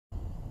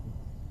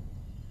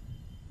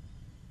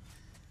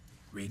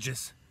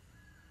Regis?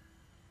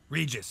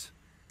 Regis!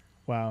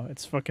 Wow,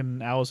 it's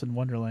fucking Alice in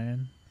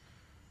Wonderland.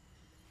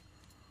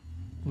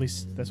 At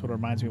least that's what it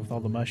reminds me of with all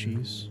the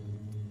mushies.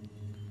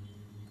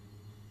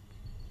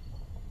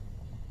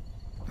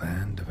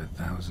 Land of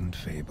 1,000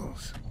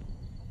 fables.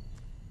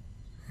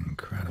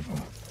 Incredible.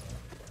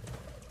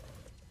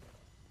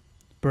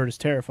 Bird is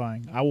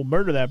terrifying. I will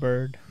murder that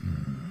bird.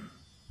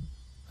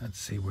 Let's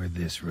see where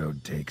this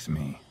road takes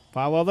me.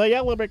 Follow the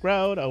yellow brick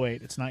road. Oh,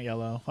 wait, it's not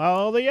yellow.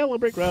 Follow the yellow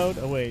brick road.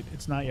 Oh, wait,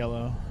 it's not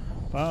yellow.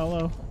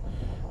 Follow.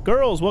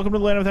 Girls, welcome to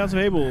the Land of 1,000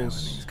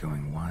 Fables. He's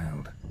going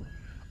wild.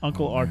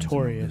 Uncle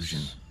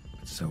Artorias.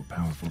 It's so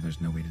powerful,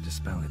 there's no way to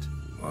dispel it.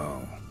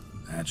 Whoa,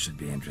 that should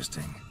be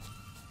interesting.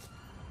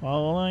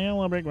 Follow the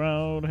yellow brick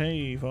road.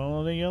 Hey,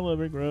 follow the yellow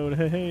brick road.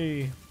 Hey,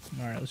 hey.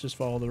 All right, let's just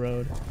follow the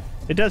road.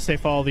 It does say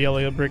follow the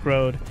yellow brick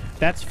road.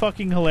 That's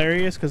fucking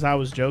hilarious because I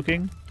was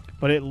joking,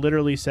 but it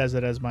literally says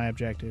it as my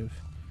objective.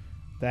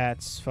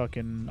 That's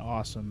fucking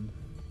awesome.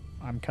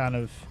 I'm kind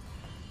of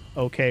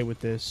okay with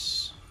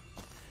this.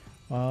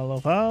 Follow,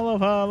 follow,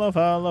 follow,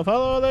 follow,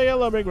 follow the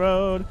yellow brick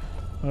road.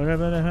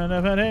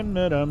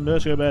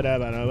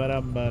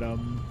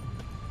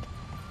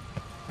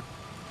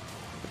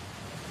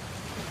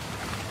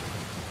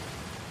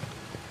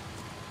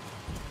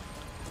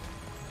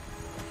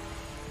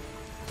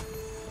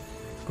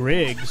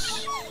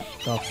 Griggs?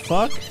 The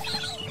fuck?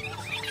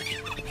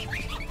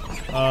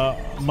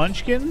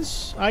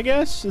 Munchkins, I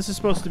guess? This is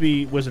supposed to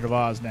be Wizard of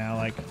Oz now,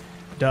 like,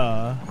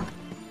 duh.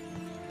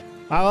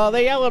 Follow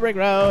the yellow brick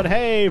road.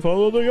 Hey,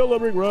 follow the yellow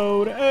brick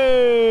road.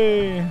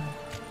 Hey.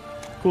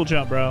 Cool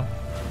jump, bro.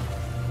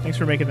 Thanks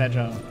for making that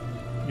jump.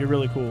 You're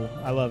really cool.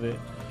 I love it.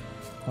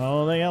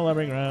 Follow the yellow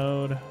brick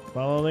road.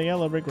 Follow the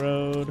yellow brick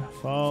road.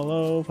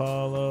 Follow,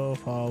 follow,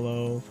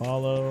 follow,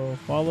 follow,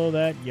 follow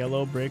that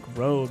yellow brick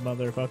road,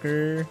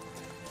 motherfucker.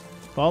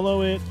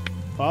 Follow it.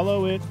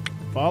 Follow it.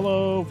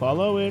 Follow,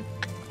 follow it.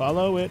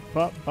 Follow it.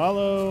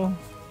 Follow.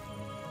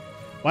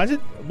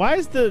 Why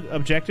is the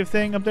objective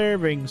thing up there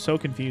being so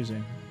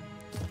confusing?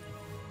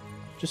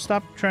 Just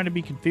stop trying to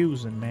be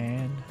confusing,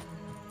 man.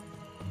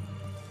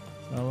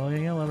 Follow the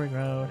yellow brick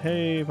road.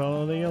 Hey,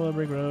 follow the yellow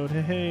brick road.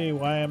 Hey, hey,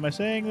 why am I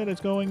saying that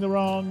it's going the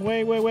wrong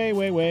way,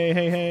 way,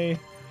 hey, hey.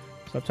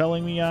 Stop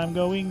telling me I'm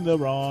going the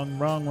wrong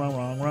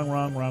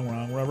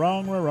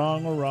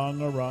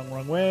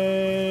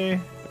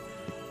way.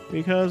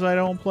 Because I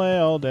don't play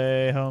all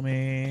day,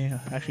 homie.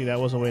 Actually, that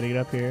was a way to get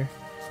up here.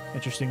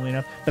 Interestingly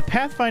enough. The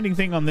pathfinding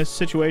thing on this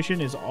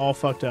situation is all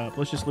fucked up.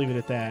 Let's just leave it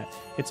at that.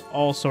 It's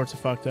all sorts of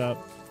fucked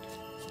up.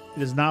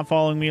 It is not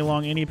following me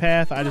along any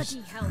path. I just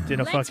did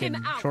a fucking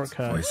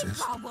shortcut.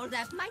 Voices.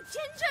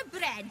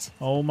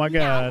 Oh my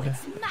god.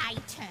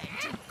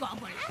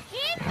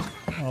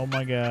 Oh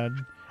my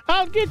god.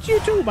 I'll get you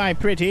too, my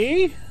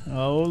pretty.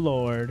 Oh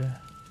lord.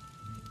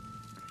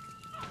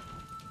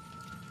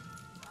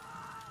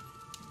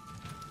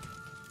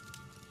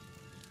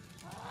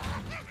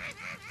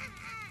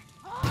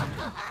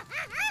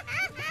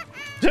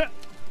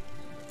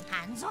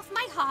 Hands off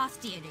my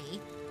hearth,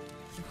 dearie.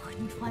 You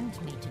wouldn't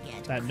want me to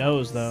get that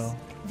nose, though.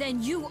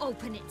 Then you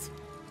open it.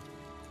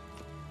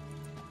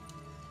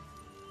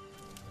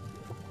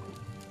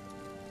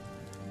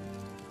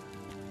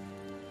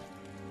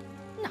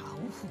 Now,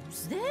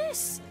 who's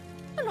this?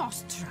 A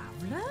lost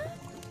traveler?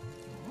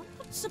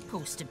 Not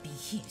supposed to be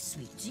here,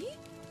 sweetie.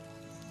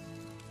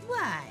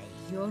 Why,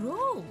 you're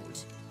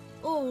old.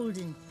 Old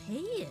and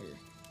pale.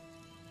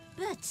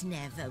 But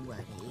never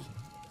worry.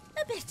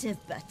 A bit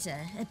of butter,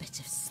 a bit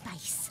of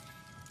spice,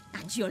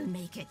 and you'll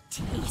make a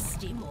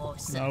tasty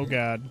morsel. Oh,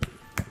 God.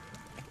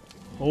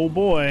 Oh,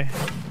 boy.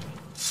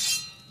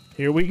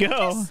 Here we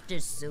go. Just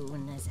as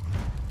soon as I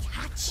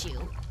catch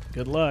you.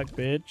 Good luck,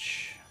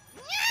 bitch.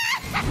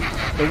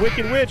 The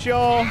Wicked Witch,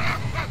 y'all.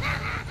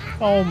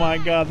 Oh, my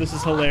God. This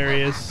is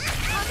hilarious.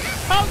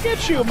 I'll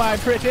get you, my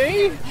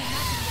pretty.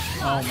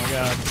 Oh, my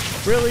God.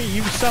 Really?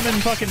 You summon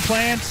fucking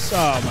plants?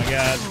 Oh, my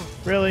God.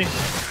 Really?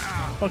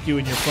 Fuck you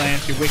and your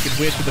plants, you wicked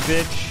witch of the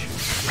bitch.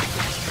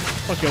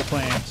 Fuck your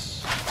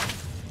plants.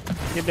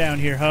 Get down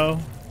here, ho.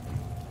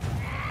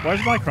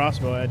 Where's my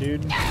crossbow at,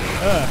 dude?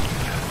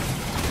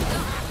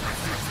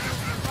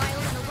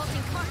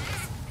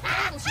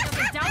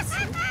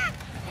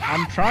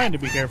 I'm trying to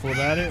be careful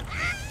about it.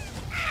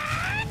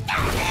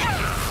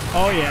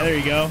 Oh yeah, there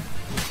you go.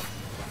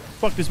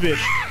 Fuck this bitch.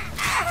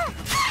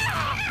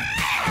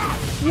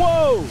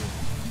 Whoa!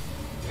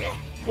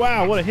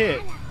 Wow, what a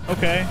hit.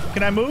 Okay,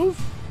 can I move?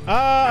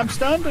 I'm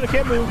stunned, but I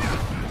can't move.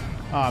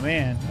 Aw, oh,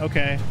 man.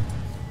 Okay.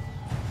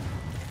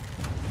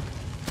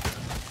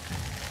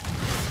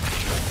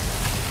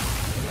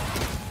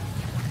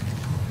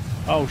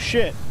 Oh,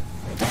 shit.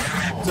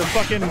 It's a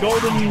fucking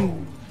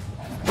golden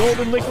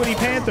liquidy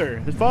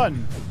panther. It's fun.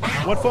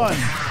 What fun.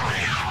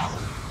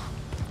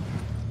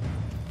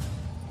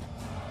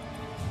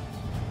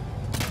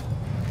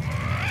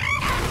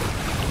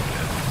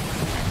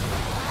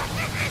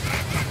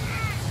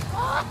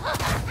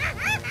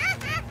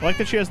 I like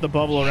that she has the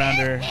bubble around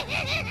her.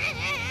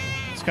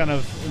 It's kind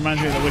of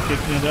reminds me of the wicked,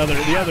 you know,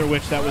 the other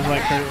witch that was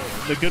like her,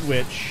 the good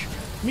witch.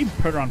 Let me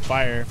put her on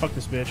fire. Fuck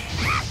this bitch.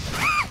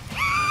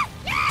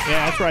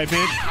 Yeah, that's right,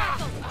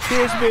 bitch.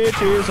 This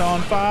bitch is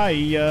on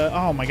fire.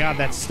 Oh my god,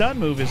 that stun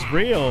move is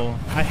real.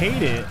 I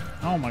hate it.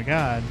 Oh my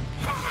god.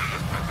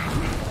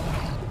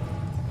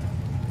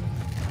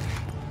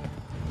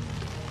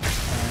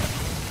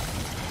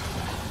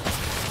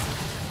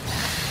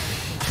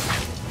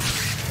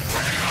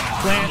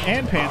 Plant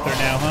and Panther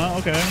now, huh?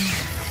 Okay.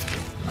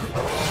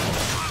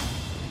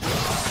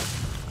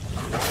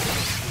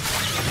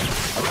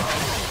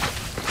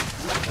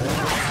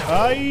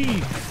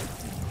 Aye!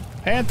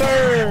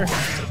 Panther!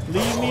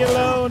 Leave me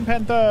alone,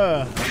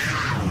 Panther!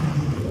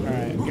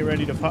 Alright, get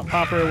ready to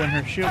pop her when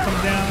her shield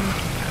comes down.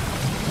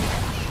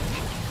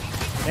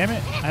 Damn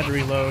it, I had to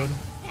reload.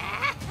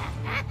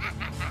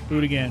 Do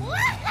it again.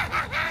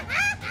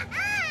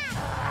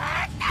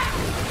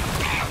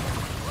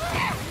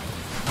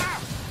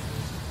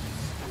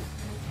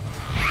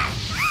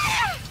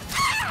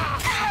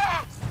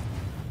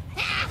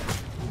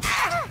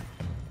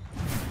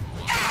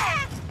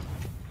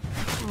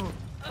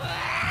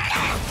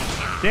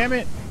 Damn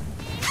it!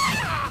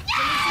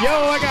 Yo,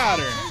 I got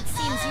her! It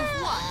seems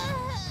you've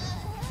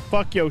won.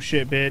 Fuck yo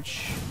shit,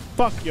 bitch.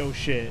 Fuck yo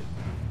shit.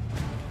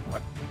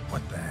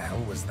 What the hell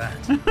was that?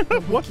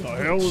 What the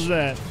hell was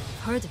that?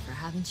 Heard of her,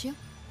 haven't you?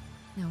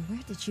 Now,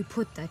 where did you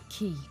put that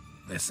key?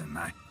 Listen,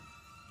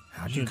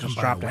 how'd You you come just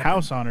by dropped a weapon?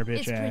 house on her, bitch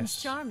It's Prince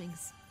ass.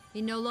 Charming's.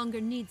 He no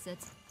longer needs it.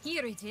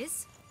 Here it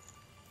is.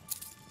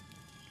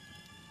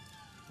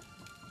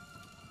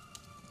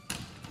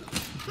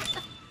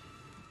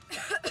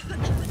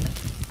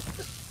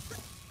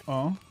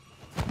 Oh.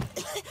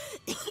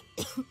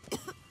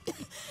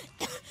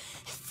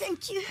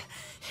 Thank you.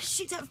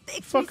 She'd have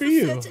begged Fuck me are for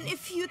you? certain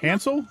if you'd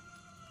Hansel?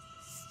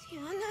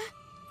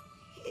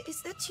 Tiana?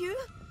 Is that you?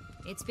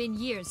 It's been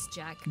years,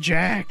 Jack.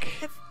 Jack.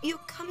 Have you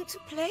come to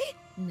play?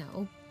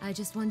 No, I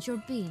just want your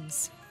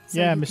beans. so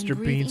Yeah, you can Mr.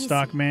 breathe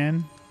Beanstalk easy.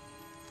 Man.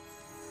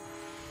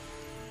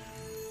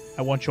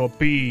 I want your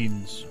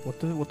beans. What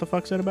the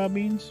fuck's that about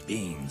beans?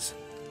 Beans.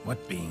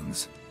 What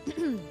beans?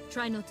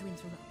 Try not to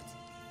interrupt.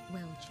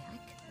 Well,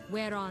 Jack,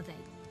 where are they?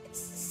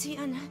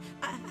 Tiana,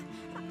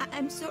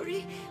 I'm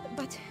sorry,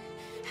 but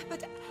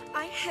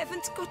I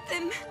haven't got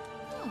them.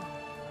 Oh,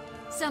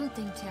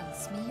 something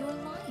tells me you're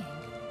lying.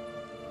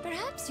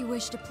 Perhaps you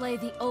wish to play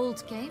the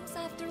old games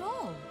after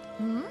all,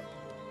 hmm?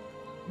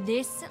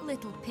 This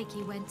little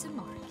piggy went to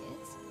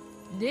market.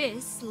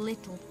 This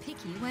little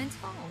piggy went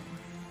home,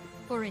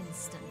 for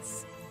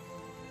instance.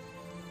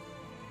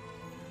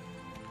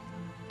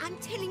 I'm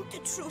telling the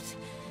truth.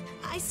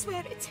 I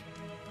swear it.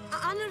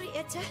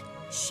 Henrietta,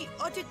 she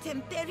ordered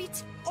them buried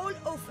all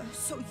over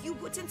so you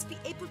wouldn't be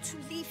able to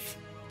leave.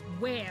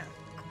 Where?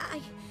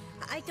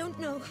 I don't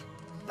know.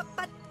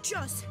 But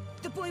Joss,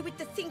 the boy with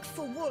the thing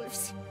for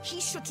wolves, he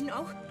should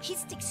know. He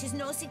sticks his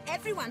nose in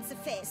everyone's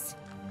affairs.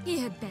 He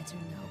had better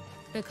know,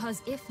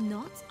 because if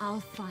not, I'll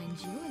find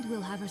you and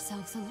we'll have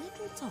ourselves a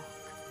little talk.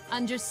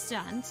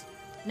 Understand?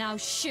 Now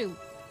shoo!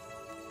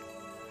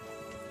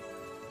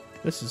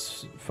 This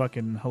is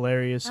fucking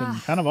hilarious and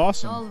Ah, kind of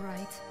awesome. All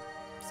right.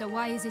 So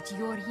why is it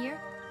you're here?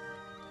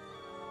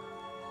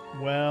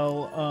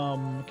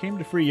 Well, came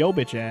to free yo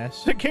bitch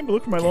ass. Came to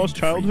look for my Came lost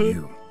to free childhood.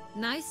 you.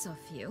 Nice of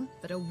you,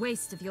 but a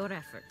waste of your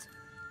effort.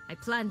 I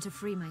plan to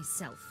free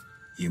myself.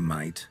 You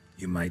might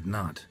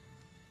not.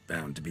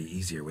 Bound to be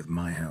easier with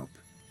my help,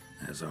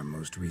 as our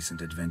most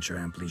recent adventure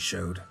amply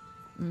showed.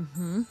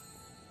 Mm-hmm.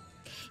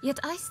 Yet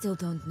I still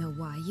don't know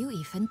why you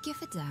even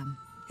give a damn.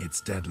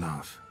 It's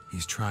Deadloff.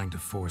 He's trying to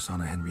force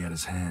Anna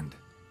Henrietta's hand.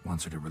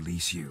 Wants her to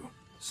release you.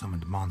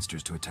 Summoned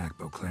monsters to attack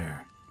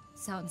Beauclair.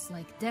 Sounds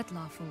like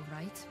Deadloff, all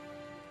right.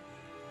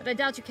 But I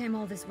doubt you came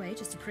all this way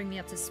just to bring me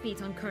up to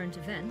speed on current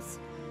events.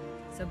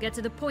 So get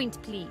to the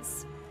point,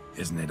 please.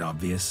 Isn't it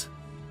obvious?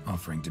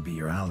 Offering to be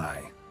your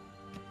ally.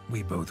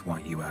 We both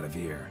want you out of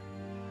here.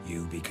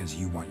 You because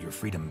you want your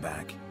freedom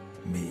back.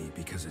 Me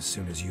because as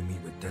soon as you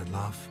meet with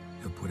Deadloff,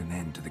 he'll put an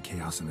end to the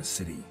chaos in the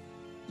city.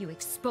 You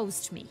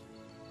exposed me.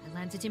 I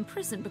landed in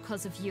prison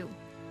because of you.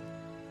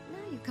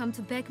 Now you come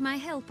to beg my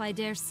help, I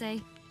dare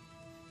say.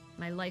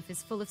 My life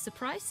is full of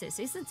surprises,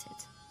 isn't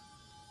it?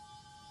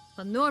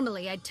 But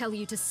normally I'd tell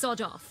you to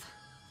sod off.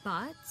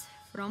 But,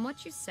 from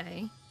what you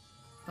say,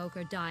 folk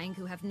are dying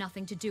who have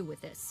nothing to do with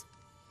this.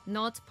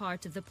 Not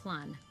part of the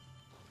plan.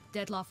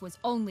 Deadloff was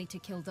only to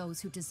kill those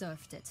who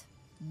deserved it.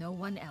 No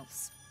one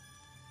else.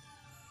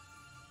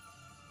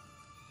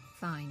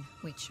 Fine,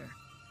 Witcher.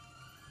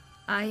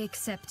 I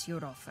accept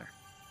your offer.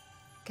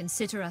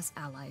 Consider us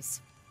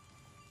allies.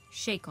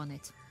 Shake on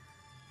it.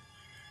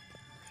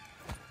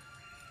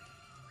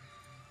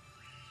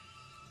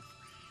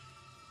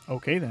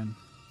 Okay then.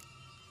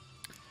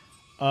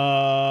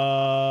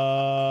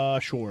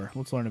 Sure.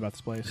 Let's learn about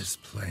this place. This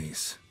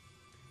place.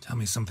 Tell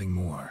me something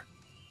more.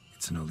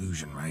 It's an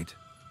illusion, right?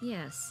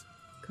 Yes,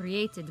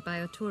 created by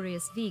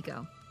Arturius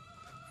Vigo.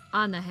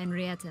 Anna,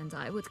 Henrietta, and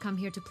I would come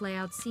here to play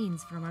out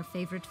scenes from our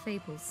favorite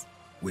fables.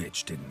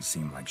 Which didn't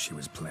seem like she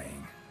was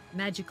playing.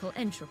 Magical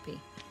entropy.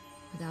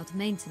 Without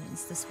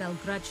maintenance, the spell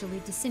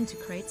gradually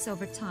disintegrates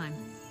over time.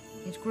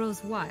 It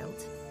grows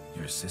wild.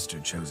 Your sister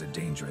chose a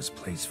dangerous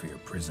place for your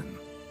prison.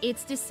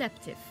 It's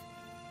deceptive.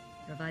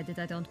 Provided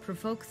I don't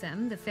provoke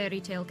them, the fairy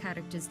tale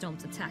characters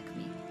don't attack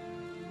me.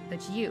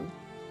 But you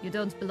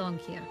don't belong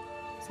here,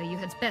 so you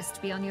had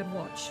best be on your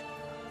watch.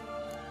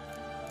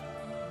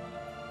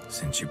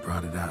 Since you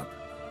brought it up,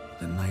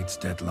 the knights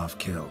Detloff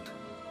killed.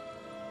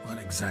 What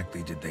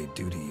exactly did they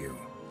do to you?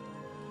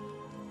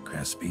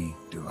 Crespi,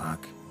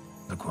 Dulac,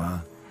 Lacroix,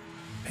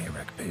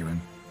 Payrek Bayron?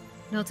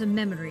 Not a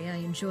memory I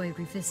enjoy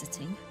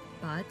revisiting,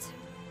 but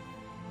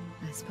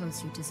I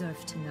suppose you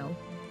deserve to know.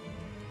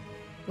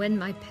 When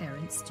my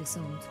parents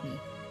disowned me,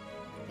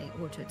 they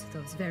ordered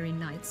those very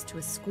knights to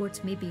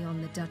escort me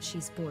beyond the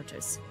duchy's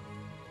borders.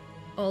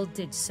 All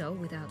did so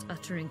without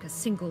uttering a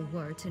single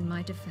word in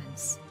my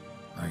defense.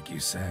 Like you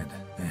said,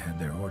 they had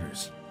their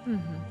orders.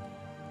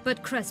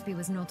 But Crespi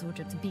was not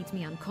ordered to beat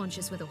me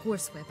unconscious with a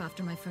horsewhip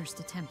after my first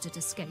attempted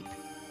escape.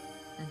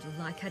 And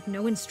Dulac had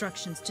no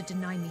instructions to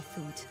deny me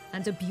food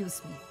and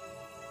abuse me.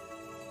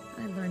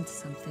 I learned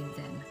something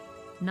then.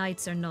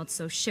 Knights are not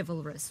so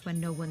chivalrous when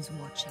no one's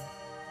watching.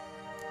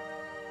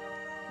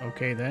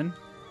 Okay, then.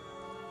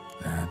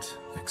 That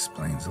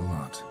explains a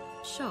lot.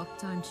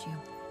 Shocked, aren't you?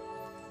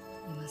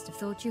 You must have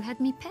thought you had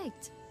me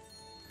pegged.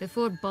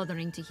 Before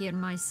bothering to hear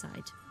my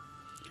side.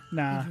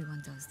 Nah.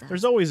 Everyone does that.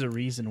 There's always a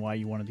reason why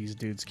you wanted these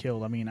dudes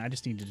killed. I mean, I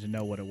just needed to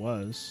know what it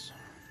was.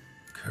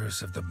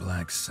 Curse of the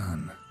Black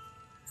Sun.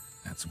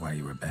 That's why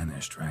you were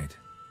banished, right?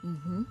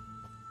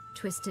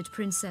 Twisted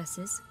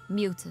princesses,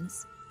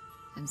 mutants.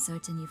 I'm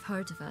certain you've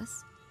heard of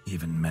us.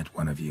 Even met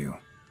one of you.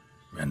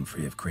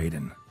 Renfrey of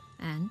Craden.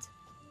 And?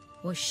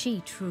 Was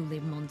she truly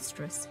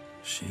monstrous?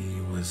 She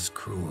was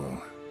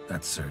cruel,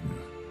 that's certain.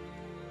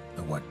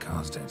 But what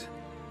caused it?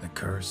 The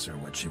curse or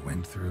what she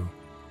went through?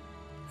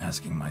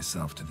 Asking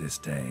myself to this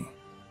day.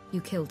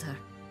 You killed her,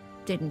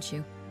 didn't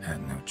you?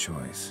 Had no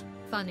choice.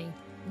 Funny.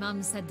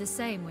 Mum said the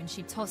same when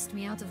she tossed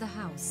me out of the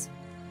house.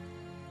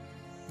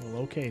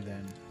 Well, okay,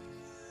 then.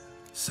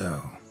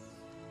 So,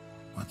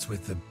 what's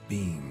with the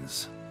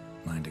beans?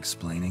 Mind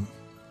explaining?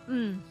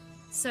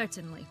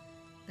 Certainly.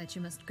 But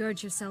you must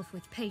gird yourself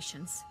with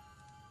patience.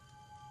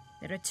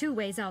 There are two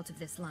ways out of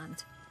this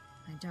land.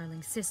 My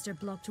darling sister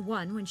blocked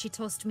one when she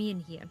tossed me in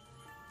here.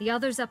 The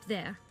other's up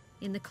there,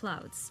 in the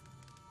clouds.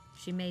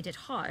 She made it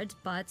hard,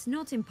 but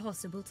not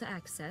impossible to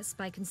access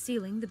by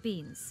concealing the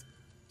beans.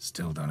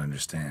 Still don't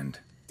understand.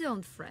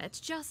 Don't fret,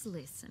 just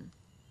listen.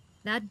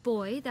 That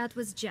boy, that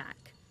was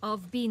Jack,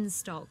 of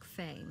Beanstalk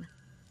fame.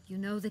 You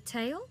know the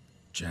tale?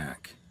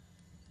 Jack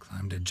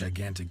climbed a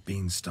gigantic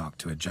beanstalk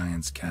to a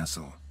giant's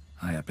castle,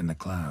 high up in the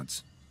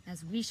clouds.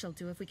 As we shall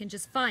do if we can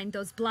just find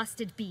those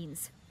blasted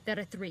beans. There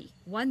are 3.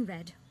 1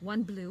 red,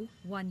 1 blue,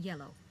 1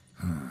 yellow.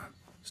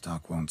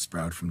 Stalk won't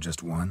sprout from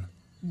just one?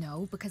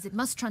 No, because it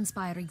must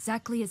transpire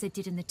exactly as it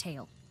did in the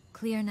tale.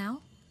 Clear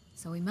now?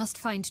 So we must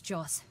find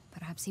Joss.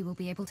 Perhaps he will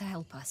be able to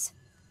help us.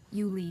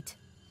 You lead.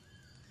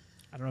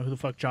 I don't know who the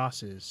fuck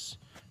Joss is.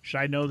 Should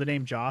I know the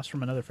name Joss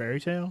from another fairy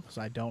tale? Because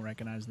I don't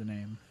recognize the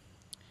name.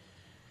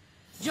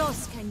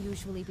 Joss can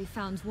usually be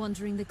found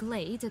wandering the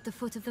glade at the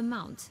foot of the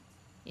mount.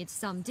 It's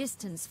some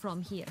distance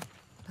from here,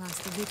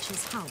 past the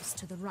witch's house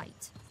to the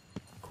right.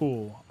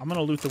 Cool. I'm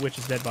gonna loot the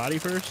witch's dead body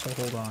first, so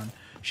hold on.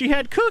 She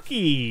had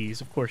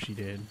cookies! Of course she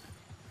did.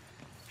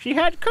 She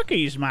had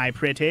cookies, my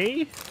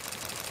pretty!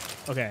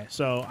 Okay,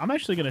 so I'm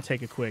actually gonna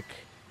take a quick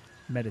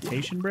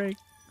meditation break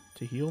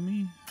to heal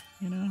me,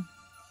 you know?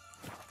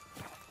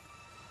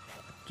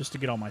 Just to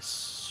get all my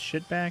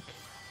shit back.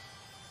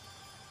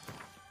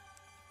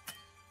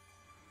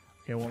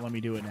 Okay, won't let me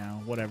do it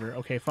now. Whatever.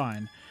 Okay,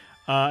 fine.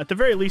 At the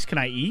very least, can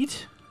I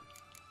eat?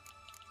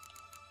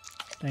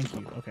 Thank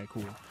you. Okay,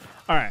 cool.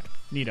 Alright,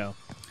 neato.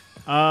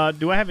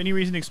 Do I have any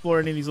reason to explore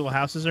any of these little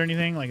houses or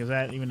anything? Like, is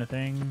that even a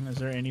thing? Is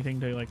there anything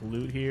to, like,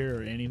 loot here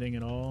or anything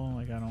at all?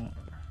 Like, I don't...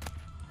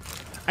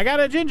 I got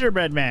a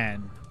gingerbread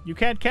man! You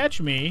can't catch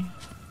me!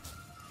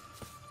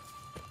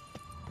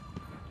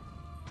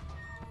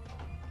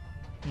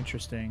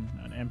 Interesting.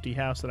 An empty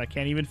house that I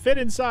can't even fit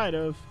inside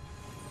of.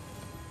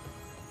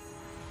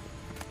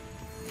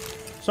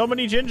 So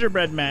many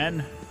gingerbread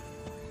men.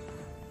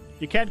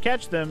 You can't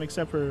catch them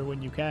except for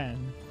when you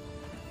can.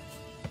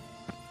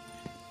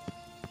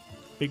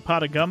 Big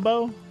pot of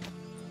gumbo?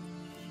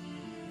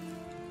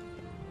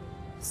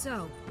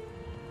 So,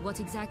 what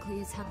exactly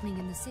is happening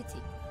in the city?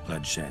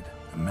 Bloodshed,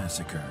 a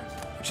massacre,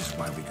 which is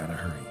why we gotta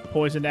hurry.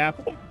 Poisoned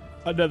apple.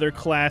 Another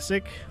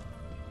classic.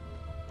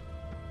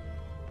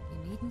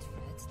 You needn't fret.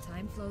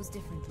 Time flows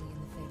differently in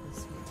the Fable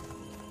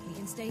Suite. We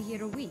can stay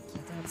here a week,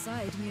 yet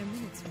outside mere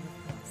minutes will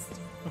have passed.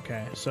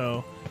 Okay,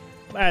 so,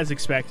 as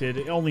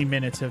expected, only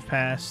minutes have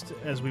passed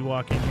as we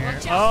walk in here.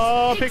 Watch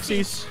out, Oh,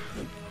 pixies!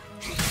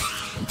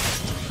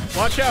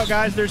 Watch out,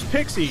 guys, there's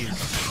pixies,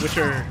 which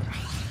are...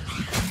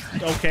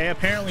 Okay,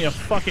 apparently a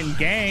fucking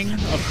gang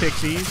of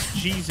pixies.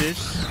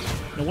 Jesus.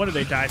 No wonder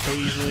they die so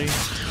easily.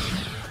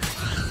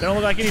 They don't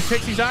look like any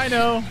pixies I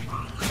know.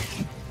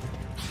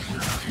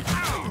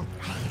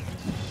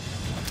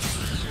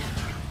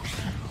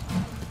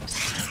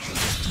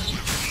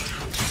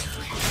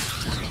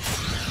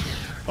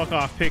 Fuck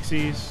off,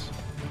 pixies.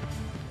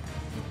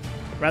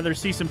 Rather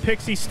see some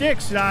pixie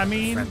sticks, you know what I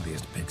mean?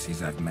 Friendliest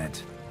pixies I've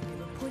met.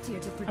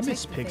 I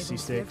miss pixie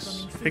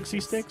sticks. Pixie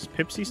sticks?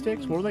 Pipsy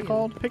sticks? What were they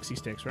called? Pixie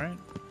sticks, right?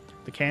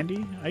 The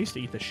candy? I used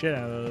to eat the shit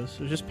out of those.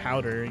 It was just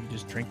powder. You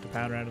just drink the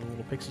powder out of the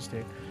little pixie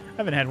stick. I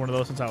haven't had one of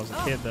those since I was a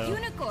kid, though.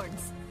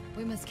 Unicorns!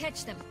 We must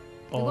catch them.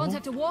 Oh. We won't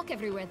have to walk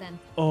everywhere then.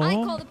 Oh. I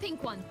call the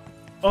pink one.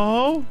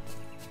 Oh!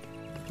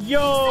 Yo!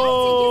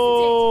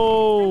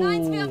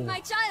 Reminds me of my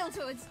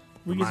childhood.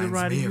 We get to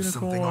ride a me unicorn. of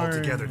something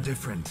altogether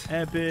different.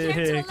 Care to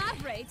Epic.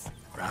 elaborate?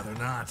 Rather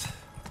not.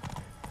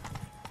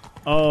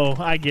 Oh,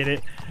 I get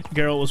it.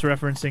 Geralt was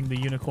referencing the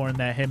unicorn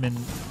that him and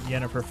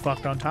Yennefer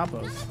fucked on top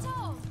of. Not at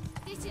all.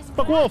 This is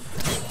Fuck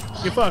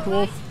Wolf! You fucked,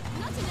 Wolf.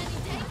 Not in any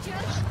danger.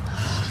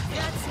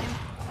 That's him.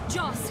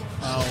 Joss.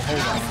 Oh, hold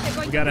They're on. going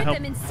We to gotta whip help.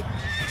 them in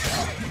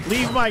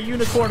Leave my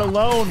unicorn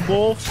alone,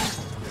 Wolf.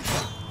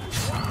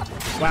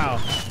 Wow,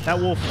 that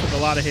wolf took a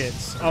lot of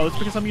hits. Oh, it's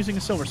because I'm using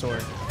a silver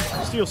sword.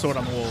 Steel sword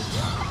on the wolves,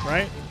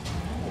 right?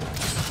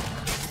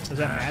 Does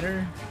that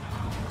matter?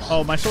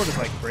 Oh, my sword is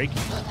like breaking.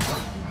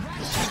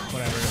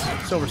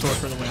 Whatever. Silver sword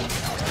for the win.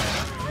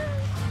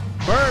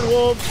 Burn,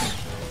 wolves!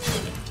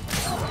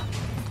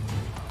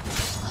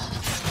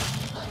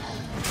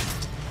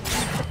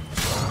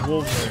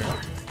 Wolves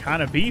are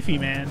kind of beefy,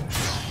 man.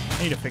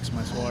 I need to fix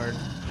my sword.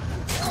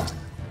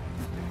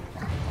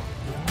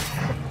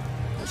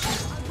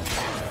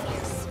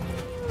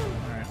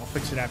 Alright, I'll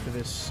fix it after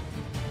this.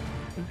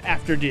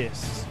 After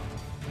this.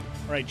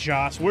 Alright,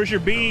 Joss, where's your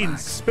beans?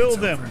 Relax, Spill it's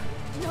them.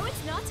 over. No,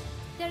 it's not.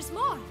 There's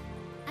more.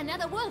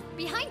 Another wolf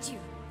behind you.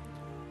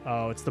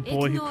 Oh, it's the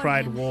boy who Ignore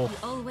cried him. wolf.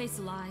 He always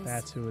lies.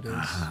 That's who it is.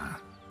 Aha.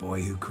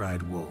 Boy who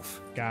cried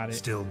wolf. Got it.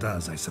 Still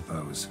does, I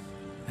suppose.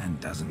 And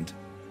doesn't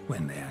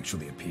when they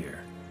actually appear.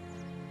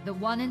 The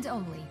one and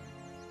only.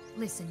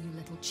 Listen, you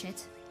little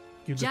chit.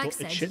 You Jack little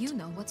said shit. you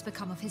know what's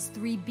become of his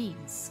 3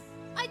 beans.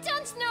 I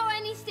don't know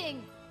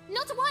anything.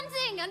 Not one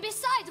thing. And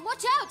besides,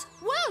 watch out.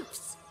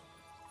 Wolves!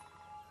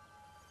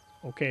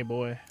 Okay,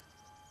 boy.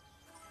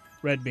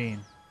 Red bean.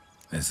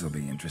 This'll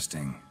be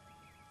interesting.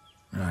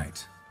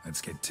 Right,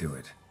 let's get to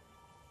it.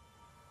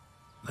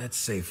 Let's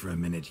say for a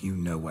minute you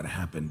know what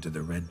happened to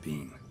the red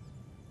bean.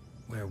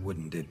 Where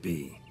wouldn't it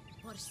be?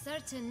 For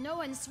certain, no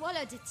one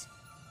swallowed it.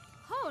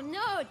 Oh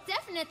no,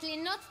 definitely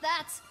not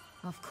that.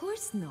 Of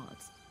course not.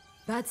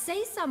 But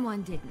say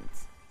someone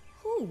didn't.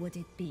 Who would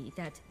it be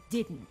that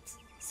didn't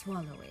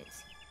swallow it?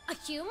 A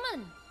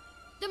human.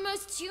 The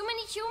most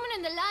human-y human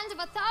in the land of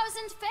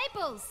 1,000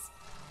 fables.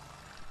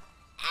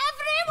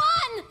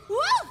 Everyone!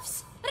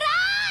 Wolves!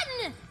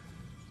 Run!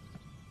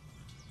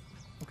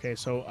 Okay,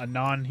 so a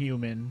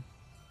non-human.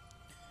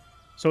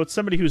 So it's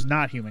somebody who's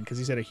not human, because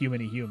he said a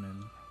human-y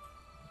human.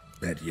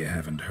 Bet you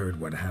haven't heard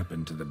what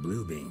happened to the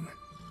blue bean.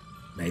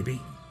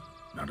 Maybe?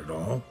 Not at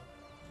all?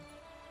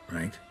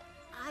 Right?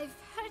 I've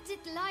heard it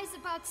lies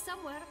about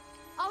somewhere.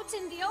 Out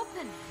in the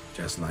open.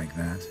 Just like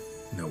that?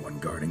 No one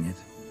guarding it?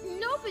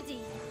 Nobody.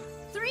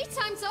 3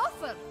 times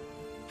over.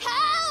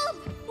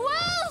 Help!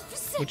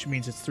 Wolves! Which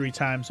means it's 3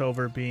 times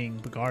over being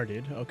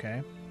guarded.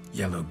 Okay.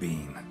 Yellow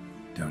bean.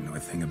 Don't know a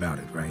thing about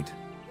it, right?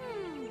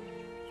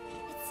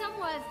 It's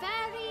somewhere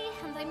very,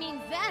 and I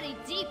mean very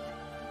deep.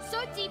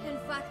 So deep, in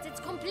fact, it's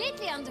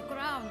completely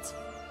underground.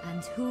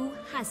 And who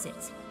has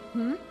it?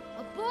 A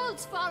bold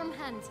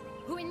farmhand,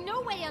 who in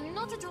no way and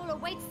not at all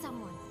awaits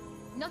someone.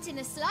 Not in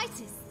the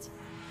slightest.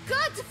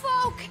 Good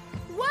folk!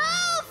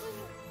 Wolf!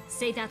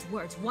 Say that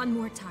word one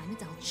more time and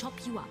I'll chop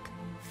you up.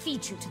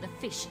 Feed you to the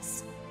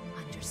fishes.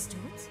 Understood?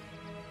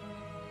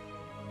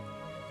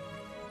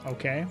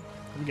 Okay.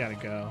 We gotta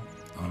go.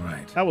 All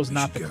right. That was we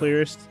not should the go.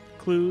 clearest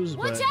clues,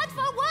 Watch but out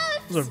for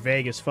wolves! those are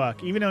vague as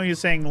fuck. Even though he was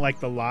saying, like,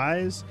 the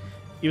lies,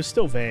 he was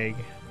still vague.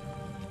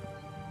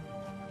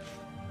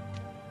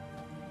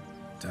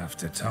 Tough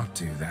to talk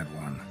to, that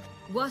one.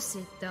 Was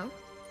it, though?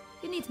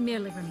 You need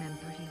merely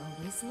remember he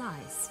always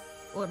lies.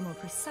 Or more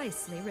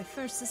precisely,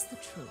 reverses the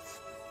truth.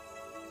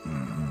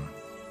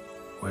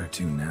 Where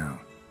to now?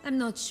 I'm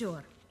not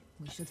sure.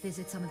 We should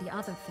visit some of the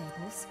other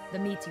fables. The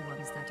meaty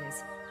ones, that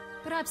is.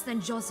 Perhaps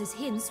then Joss's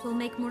hints will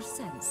make more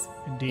sense.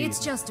 Indeed.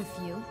 It's just a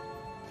few.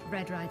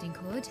 Red Riding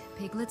Hood,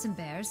 piglets and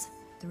bears,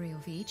 3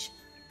 of each.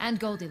 And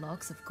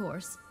Goldilocks, of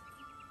course.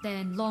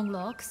 Then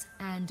Longlocks,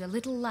 and a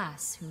little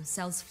lass who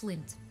sells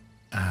flint.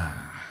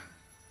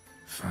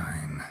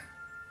 Fine.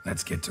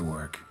 Let's get to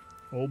work.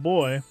 Oh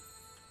boy.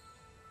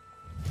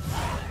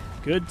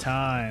 Good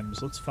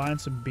times. Let's find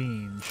some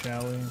beans,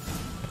 shall we?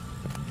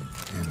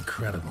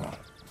 Incredible.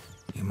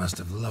 You must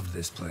have loved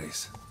this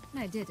place.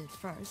 I did at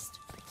first.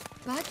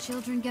 But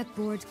children get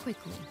bored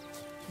quickly.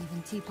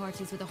 Even tea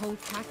parties with a whole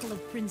cackle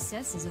of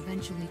princesses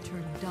eventually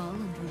turn dull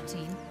and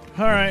routine.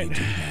 Alright.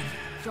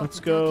 Dropped Let's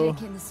a go.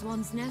 cupcake in the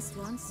swan's nest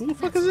once. Who the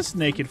fuck is this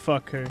naked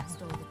fucker?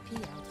 Stole the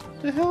pee out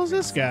from The hell is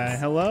this guy?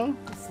 Hello?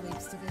 He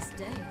sleeps to this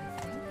day, I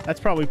think. That's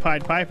probably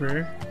Pied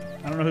Piper.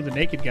 I don't know who the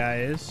naked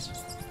guy is.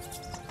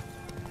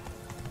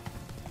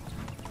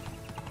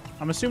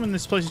 I'm assuming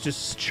this place is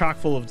just chock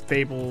full of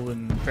fable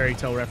and fairy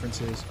tale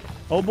references.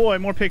 Oh boy,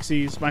 more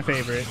pixies. My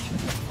favorite.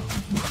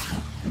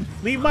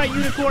 Leave my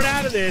unicorn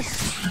out of this.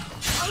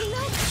 Oh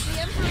look,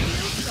 the Emperor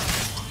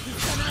Nilfgaard.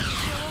 He's come out to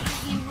show off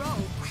his new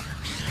robe.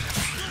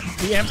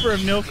 The Emperor of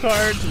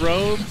Nilfgaard's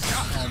robes.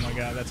 Oh my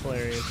god, that's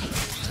hilarious.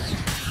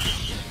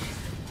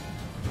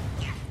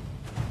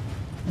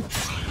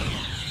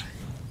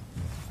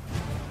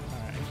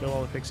 Alright, kill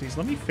all the pixies.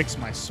 Let me fix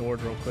my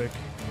sword real quick.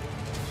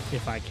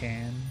 If I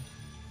can.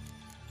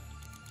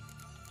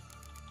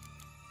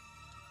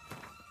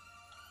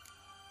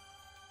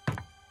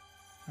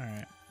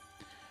 Alright.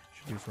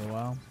 Should do for a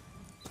while.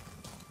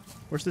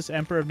 Where's this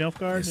Emperor of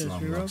Nilfgaard? This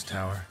Longlocks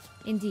tower.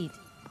 Indeed.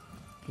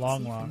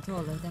 Long Even lock.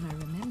 taller than I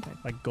remembered.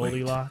 Like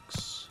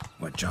Goldilocks.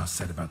 What Joss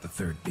said about the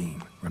third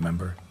beam,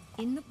 remember?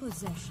 In the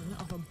possession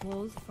of a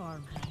bold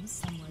farmhand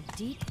somewhere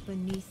deep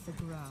beneath the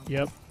ground.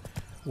 Yep.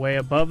 Way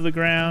above the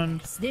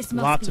ground. This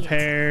must Lots be of it.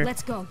 hair.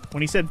 Let's go.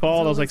 When he said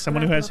bald, I was like,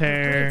 someone who has Always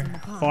grabbed hair. up the blades in the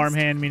past.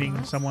 Farmhand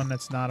meaning someone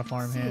that's not a See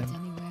farmhand. it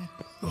anywhere.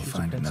 We'll She's a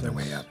find another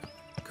way princess.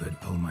 up. Could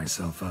pull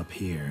myself up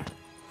here,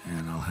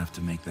 and I'll have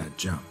to make that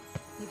jump.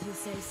 If you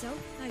say so,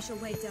 I shall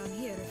wait down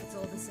here if it's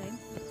all the same.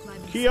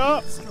 Climbing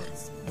Kia!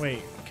 steps.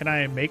 Wait, can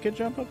I make a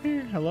jump up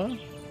here? Hello?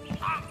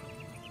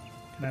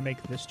 Can I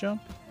make this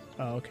jump?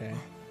 Oh, okay.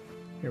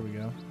 Here we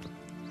go.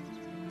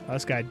 Oh,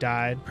 this guy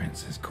died.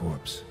 Prince's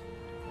corpse.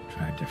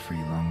 Tried to free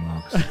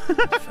Longlocks,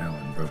 fell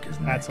and broke his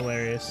neck. That's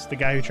hilarious. The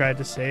guy who tried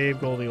to save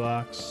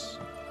Goldilocks.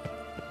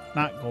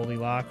 Not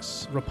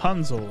Goldilocks.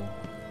 Rapunzel.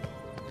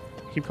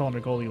 I keep calling her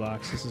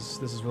Goldilocks. This is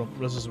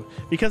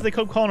because they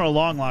keep calling her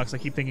Longlocks. I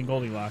keep thinking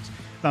Goldilocks.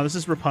 No, this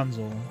is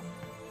Rapunzel.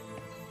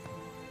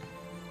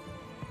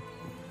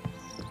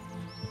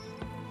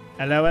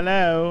 Hello,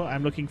 hello.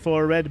 I'm looking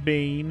for a red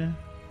bean.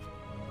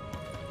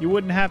 You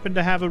wouldn't happen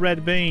to have a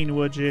red bean,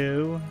 would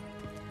you?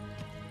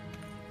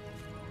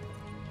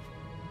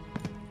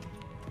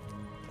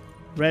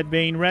 Red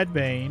bean, red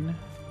bean.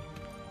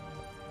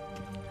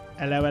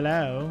 Hello,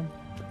 hello.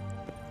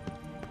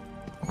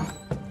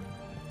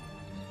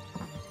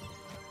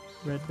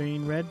 Red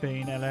bean,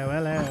 hello,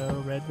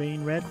 hello. Red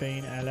bean,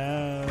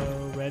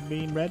 hello. Red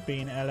bean,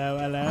 hello,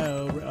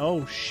 hello.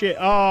 Oh, shit.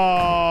 Oh.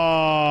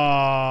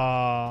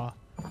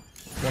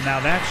 Well, now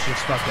that's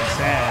just fucking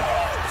sad.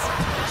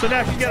 So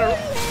now she's got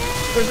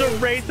there's a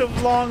Wraith of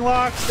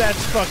Longlocks?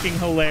 That's fucking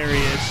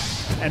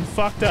hilarious. And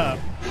fucked up.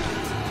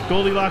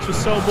 Goldilocks was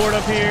so bored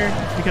up here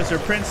because her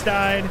prince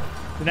died.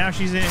 But now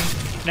she's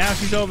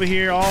over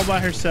here all by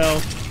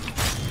herself.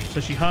 So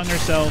she hung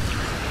herself.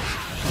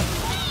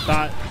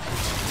 Thought,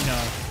 you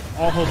know,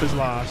 all hope is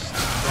lost.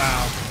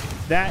 Wow.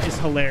 That is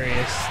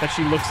hilarious. That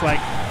she looks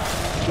like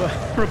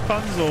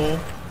Rapunzel.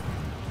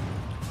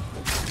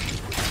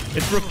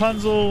 It's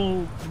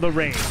Rapunzel the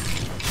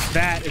Wraith.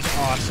 That is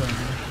awesome.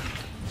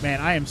 Man,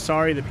 I am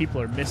sorry that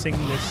people are missing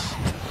this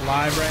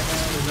live right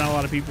now. There's not a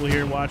lot of people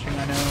here watching,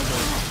 I know,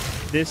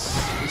 but this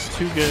is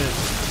too good.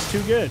 It's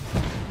too good.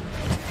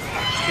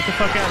 Get the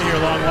fuck out of here,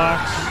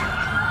 Longlocks.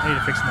 I need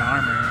to fix my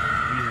armor.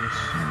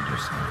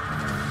 Jesus.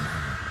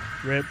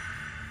 Rip.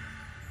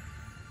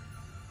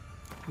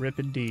 Rip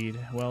indeed.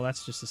 Well,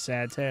 that's just a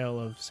sad tale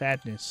of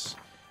sadness.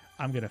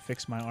 I'm going to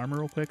fix my armor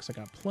real quick because I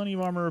got plenty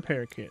of armor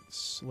repair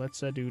kits. Let's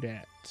do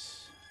that.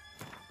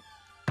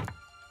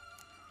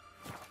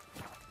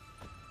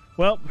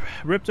 Well,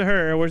 rip to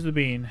her. Where's the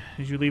bean?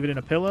 Did you leave it in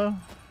a pillow?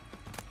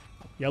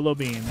 Yellow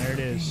bean. There it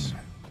is.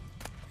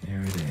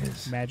 Here it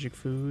is. Magic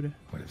food.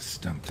 Would have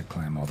stumped to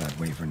climb all that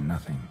way for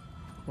nothing.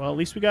 Well, at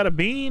least we got a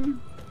bean.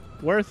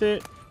 Worth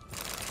it.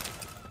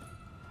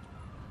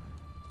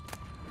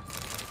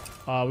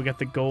 We got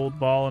the gold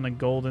ball and a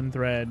golden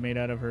thread made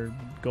out of her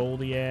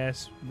goldy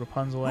ass,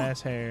 Rapunzel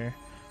ass hair.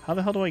 How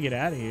the hell do I get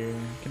out of here?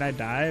 Can I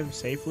dive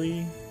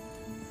safely?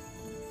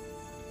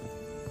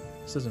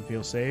 This doesn't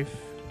feel safe,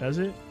 does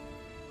it?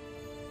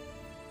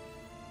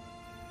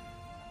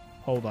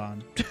 Hold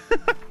on.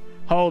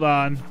 Hold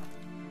on.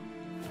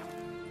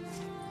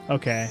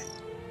 Okay.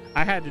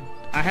 I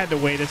had to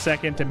wait a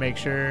second to make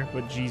sure,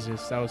 but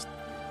Jesus, that was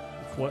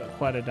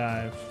quite a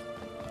dive.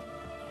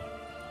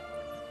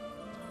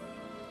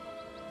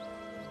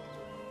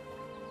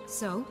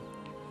 So?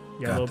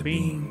 Yellow got the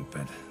bean.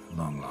 but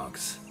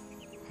Longlocks.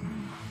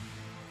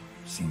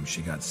 Seems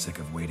she got sick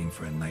of waiting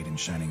for a knight in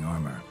shining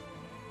armor.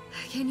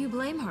 Can you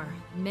blame her?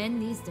 Men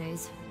these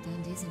days,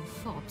 dandies and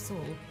fops all.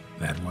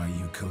 That why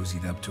you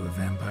cozied up to a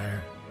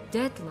vampire?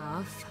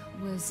 Detlef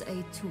was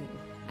a tool,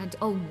 and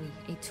only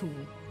a tool.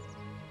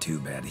 Too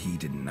bad he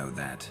didn't know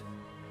that.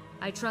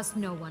 I trust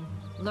no one.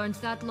 Learned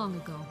that long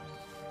ago.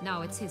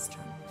 Now it's his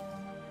turn.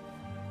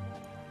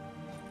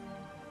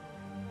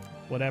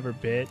 Whatever,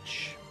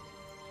 bitch.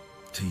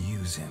 To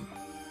use him.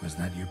 Was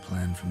that your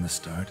plan from the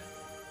start?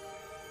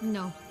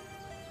 No.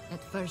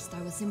 At first,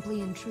 I was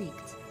simply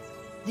intrigued.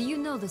 Do you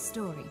know the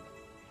story?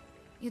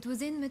 It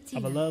was in Mattia.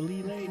 Of a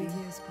lovely lady. A few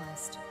years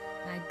past.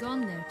 I'd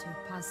gone there to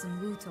pass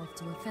some loot off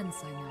to a fence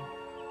I know.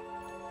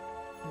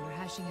 We were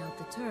hashing out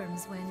the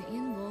terms when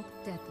in walked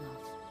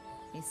Detlef.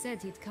 He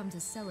said he'd come to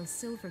sell a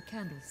silver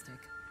candlestick.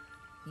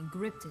 He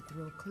gripped it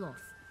through a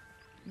cloth.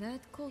 That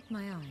caught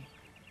my eye.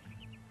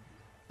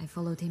 I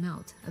followed him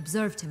out,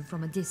 observed him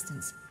from a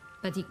distance.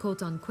 but he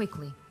caught on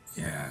quickly.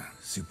 Yeah,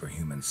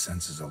 superhuman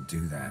senses will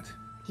do that.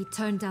 He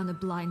turned down a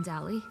blind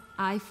alley.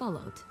 I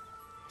followed.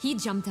 He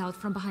jumped out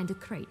from behind a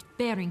crate,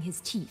 baring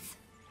his teeth.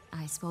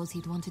 I suppose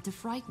he'd wanted to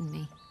frighten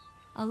me.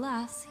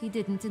 Alas, he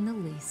didn't in the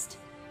least.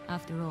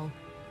 After all,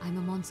 I'm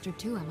a monster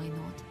too, am I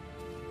not?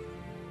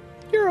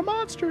 You're a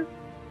monster.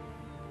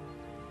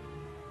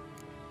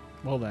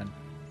 Well then.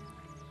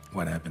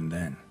 What happened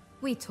then?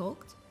 We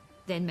talked,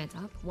 then met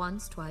up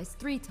once, twice,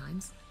 3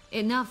 times.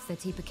 Enough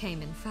that he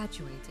became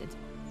infatuated.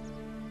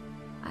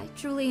 I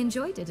truly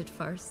enjoyed it at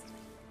first,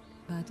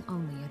 but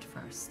only at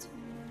first.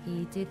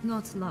 He did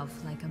not love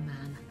like a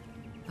man,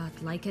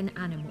 but like an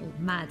animal,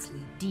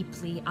 madly,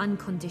 deeply,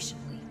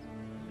 unconditionally,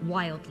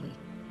 wildly.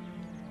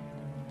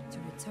 To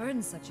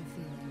return such a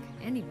feeling,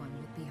 anyone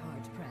would be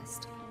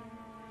hard-pressed,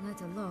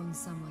 let alone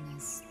someone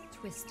as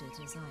twisted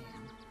as I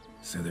am.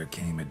 So there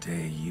came a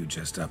day you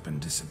just up and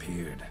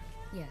disappeared.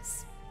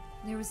 Yes,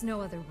 there was no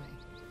other way.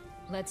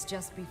 Let's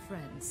just be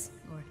friends,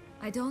 or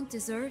I don't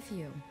deserve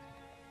you.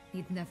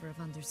 He'd never have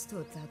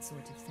understood that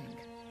sort of thing.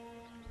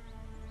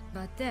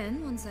 But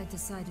then, once I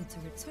decided to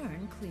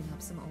return, clean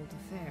up some old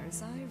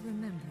affairs, I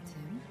remembered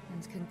him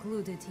and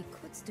concluded he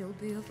could still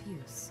be of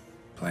use.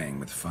 Playing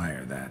with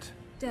fire, that.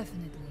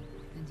 Definitely.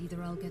 And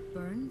either I'll get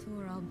burned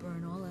or I'll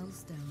burn all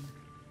else down.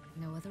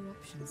 No other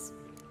options.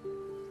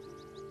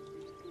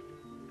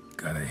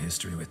 Got a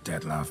history with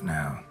Dettlaff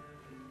now,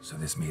 so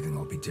this meeting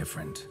will be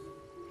different.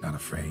 Not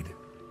afraid?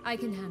 I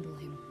can handle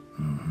him.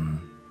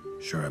 Mm-hmm.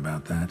 Sure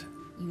about that?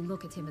 You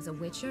look at him as a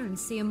witcher and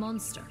see a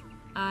monster.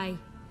 I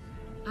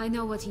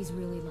know what he's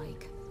really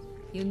like.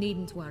 You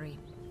needn't worry.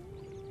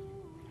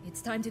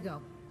 It's time to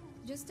go.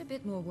 Just a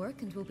bit more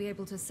work and we'll be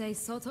able to say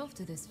sort off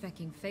to this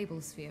fecking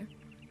fable sphere.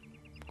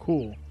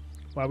 Cool.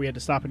 Why we had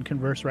to stop and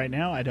converse right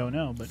now, I don't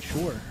know, but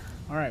sure.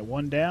 Alright,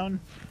 1 down.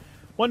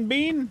 1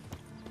 bean.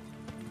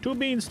 2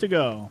 beans to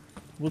go.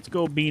 Let's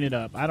go bean it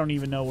up. I don't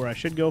even know where I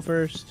should go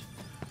first.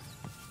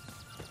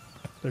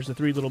 There's the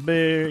 3 little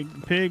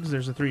big pigs,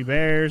 there's the 3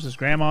 bears, there's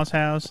Grandma's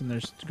house, and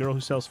there's the girl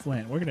who sells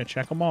flint. We're gonna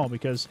check them all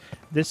because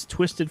this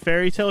twisted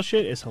fairy tale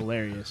shit is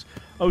hilarious.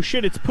 Oh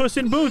shit, it's Puss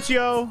in Boots,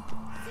 yo!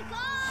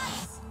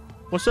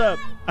 What's up?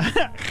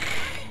 I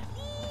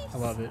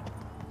love it.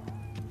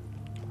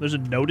 There's a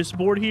notice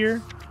board here?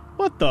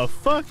 What the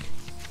fuck?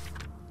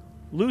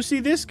 Lucy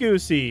this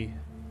goosey.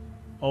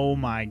 Oh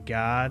my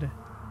god.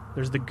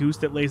 There's the goose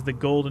that lays the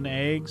golden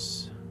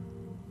eggs.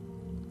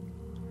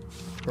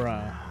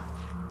 Bruh.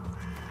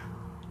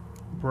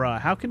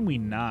 Bruh, how can we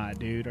not,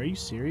 dude? Are you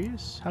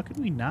serious? How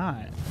can we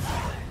not?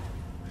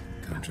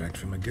 Contract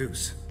from a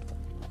goose.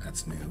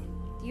 That's new.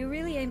 Do you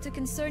really aim to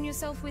concern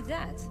yourself with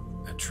that?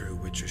 A true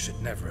witcher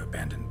should never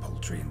abandon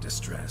poultry in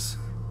distress.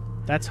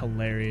 That's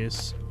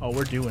hilarious. Oh,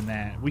 we're doing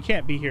that. We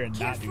can't be here and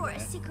Care not do for a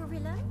that.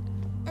 cigarillo?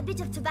 A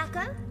bit of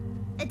tobacco?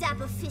 A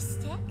dab of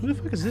fistek? Who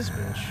the fuck is this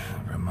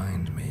bitch?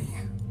 Remind me,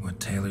 what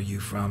tale are you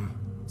from?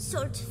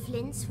 Sold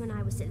flints when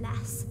I was a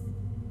lass,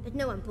 but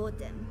no one bought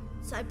them,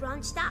 so I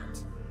branched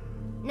out.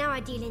 Now I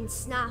deal in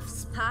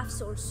snuffs,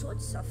 puffs, all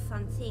sorts of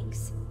fun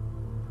things.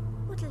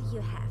 What'll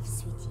you have,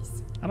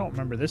 sweeties? I don't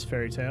remember this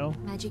fairy tale.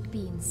 Magic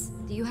beans.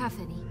 Do you have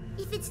any?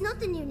 If it's not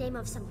the new name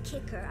of some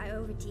kicker I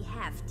already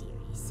have,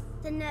 dearies,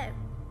 then no.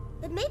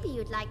 But maybe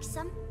you'd like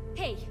some.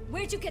 Hey,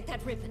 where'd you get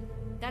that ribbon?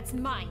 That's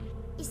mine.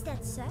 Is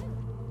that so?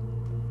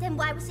 Then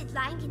why was it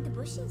lying in the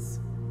bushes?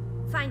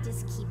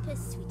 Finders keepers,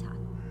 sweetheart.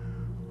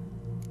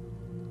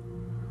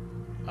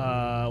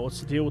 What's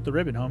the deal with the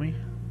ribbon, homie?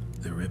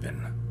 The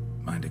ribbon.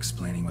 Mind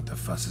explaining what the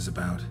fuss is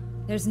about?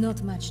 There's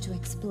not much to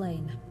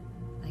explain.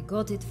 I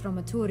got it from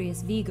a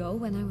Turius Vigo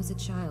when I was a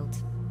child.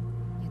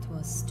 It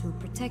was to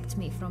protect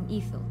me from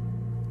evil.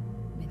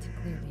 It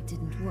clearly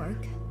didn't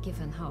work,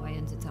 given how I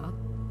ended up.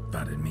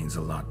 But it means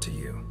a lot to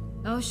you.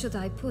 How should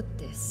I put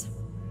this?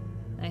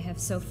 I have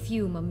so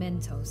few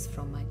mementos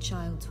from my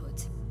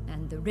childhood,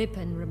 and the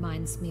ribbon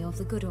reminds me of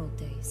the good old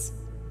days,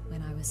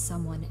 when I was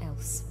someone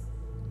else.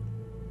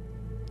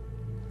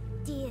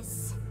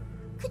 Dears,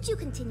 could you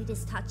continue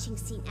this touching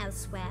scene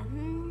elsewhere,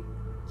 hmm?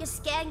 You're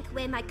scaring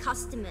away my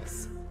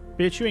customers.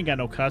 Bitch, you ain't got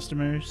no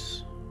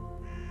customers.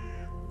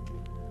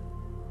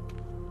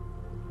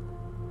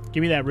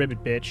 Give me that ribbon,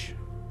 bitch.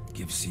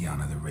 Give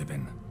Sienna the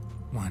ribbon.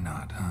 Why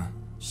not, huh?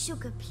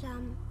 Sugar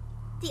plum.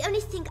 The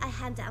only thing I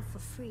hand out for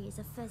free is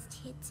a first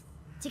hit.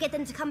 To get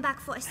them to come back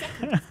for a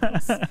second, of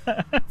course.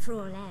 For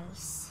all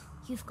else,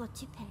 you've got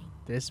to pay.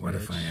 This What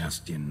bitch. if I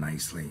asked you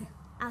nicely?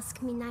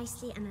 Ask me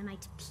nicely and I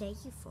might play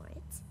you for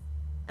it.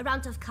 A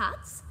round of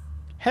cards?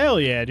 Hell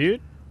yeah,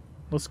 dude.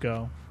 Let's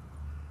go.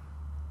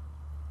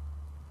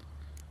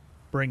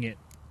 Bring it.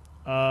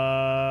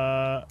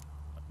 Yeah.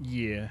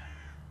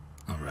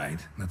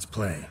 Alright, let's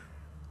play.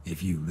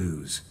 If you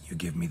lose, you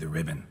give me the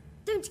ribbon.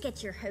 Don't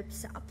get your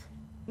hopes up.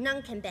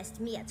 None can best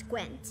me at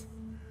Gwent.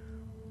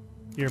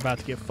 You're about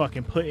to get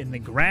fucking put in the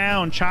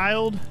ground,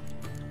 child.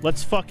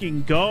 Let's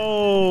fucking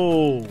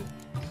go.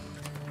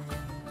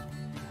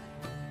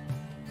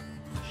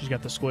 She's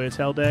got the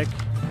Scoia'tael deck.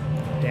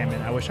 Damn it,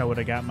 I wish I would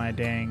have got my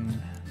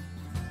dang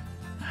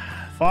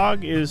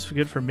Fog is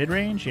good for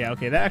mid-range? Yeah,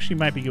 okay. That actually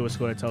might be good with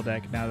Squirtle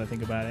deck, now that I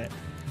think about it.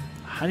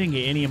 I didn't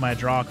get any of my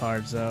draw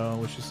cards, though,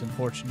 which is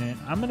unfortunate.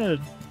 I'm going to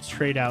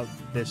trade out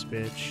this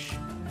bitch.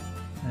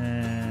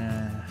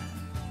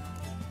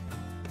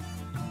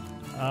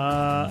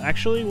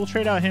 Actually, we'll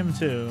trade out him,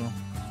 too.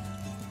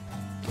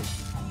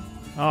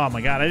 Oh, my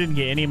God. I didn't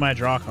get any of my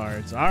draw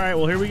cards. All right,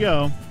 well, here we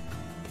go.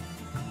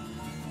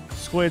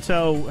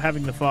 Squirtle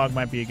having the Fog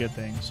might be a good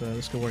thing, so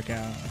this could work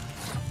out.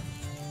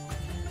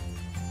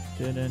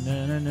 I'm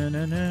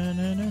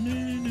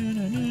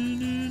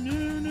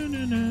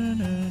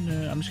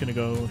just going to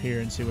go here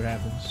and see what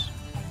happens.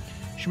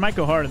 She might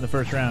go hard in the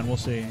first round. We'll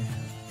see.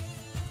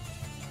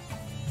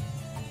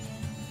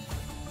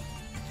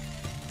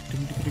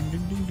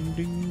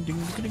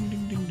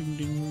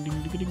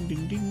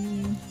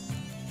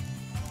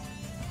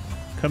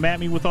 Come at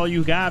me with all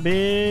you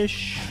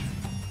garbage.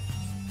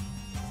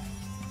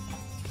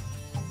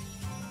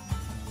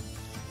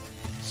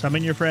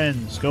 Summon your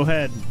friends. Go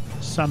ahead.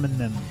 Summon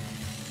them.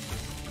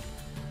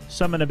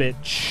 Summon a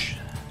bitch.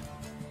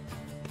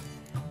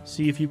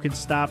 See if you can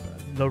stop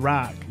the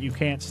rock. You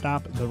can't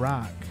stop the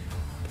rock.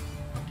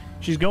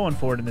 She's going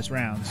for it in this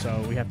round, so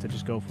we have to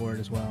just go for it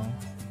as well.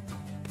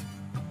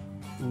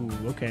 Ooh,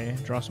 okay.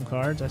 Draw some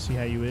cards. I see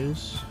how you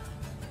is.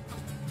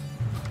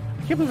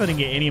 I can't believe I didn't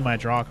get any of my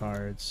draw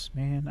cards.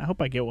 Man, I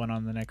hope I get one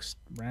on the next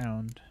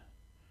round.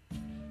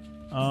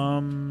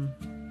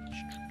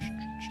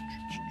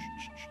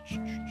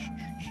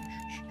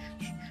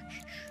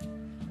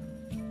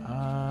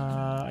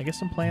 I guess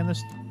I'm playing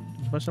this.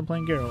 Unless I'm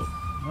playing Geralt.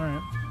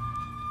 Alright.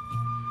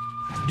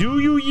 Do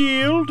you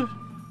yield? Ooh,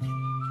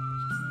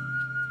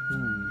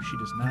 she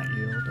does not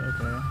yield.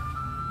 Okay.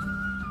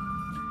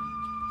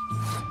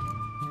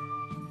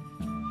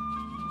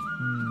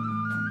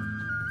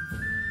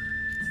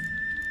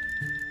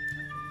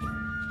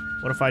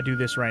 What if I do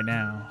this right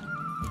now?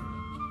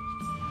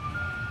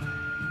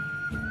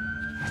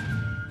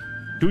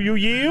 Do you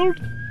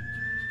yield?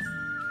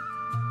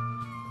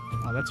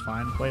 Oh, that's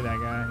fine. Play that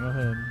guy. Go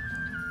ahead.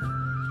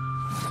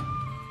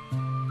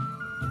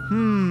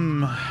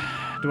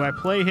 Do I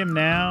play him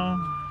now?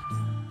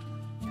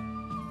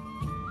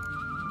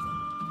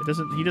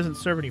 He doesn't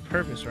serve any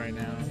purpose right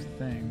now, is the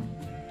thing.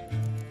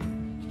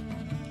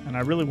 And I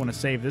really want to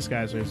save this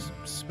guy so his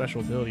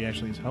special ability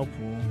actually is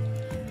helpful.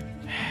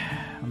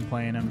 I'm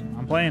playing him.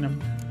 I'm playing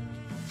him.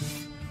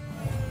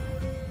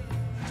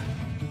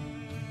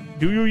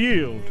 Do you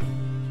yield?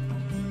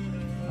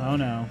 Oh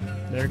no.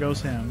 There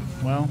goes him.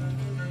 Well,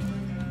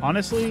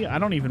 honestly, I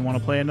don't even want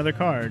to play another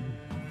card.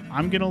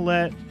 I'm going to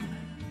let...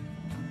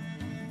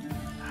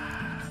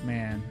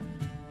 Man.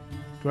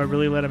 Do I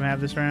really let him have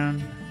this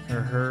round?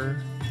 Or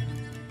her?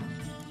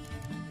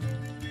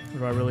 Or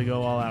do I really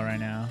go all out right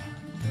now?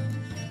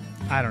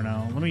 I don't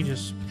know. Let me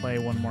just play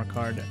one more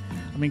card.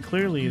 I mean,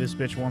 clearly this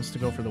bitch wants to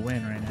go for the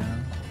win right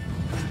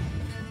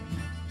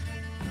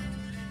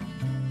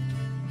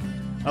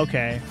now.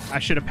 Okay. I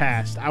should have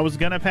passed. I was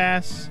going to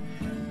pass.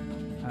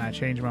 And I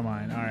changed my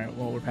mind. Alright,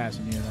 well, we're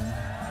passing you then.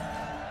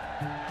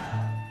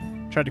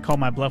 Tried to call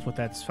my bluff with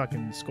that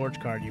fucking Scorch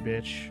card, you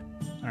bitch.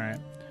 Alright.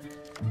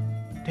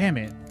 Damn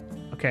it.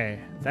 Okay,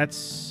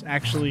 that's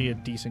actually a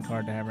decent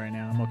card to have right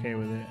now. I'm okay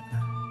with it.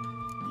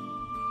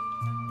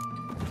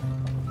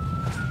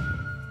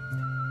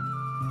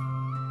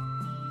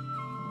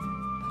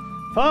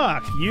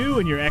 Fuck you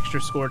and your extra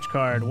Scorch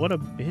card. What a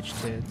bitch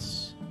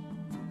tits.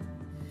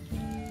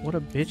 What a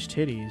bitch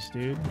titties,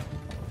 dude.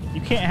 You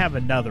can't have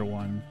another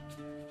one.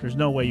 There's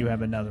no way you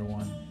have another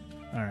one.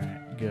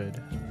 Alright, good.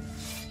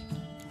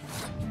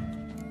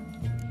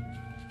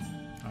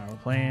 Alright, we're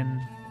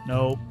playing...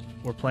 Nope.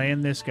 We're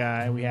playing this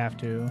guy. We have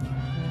to.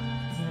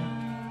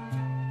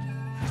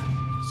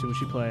 See what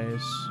she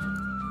plays.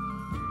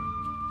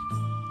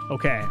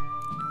 Okay.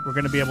 We're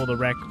going to be able to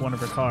wreck one of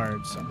her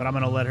cards. But I'm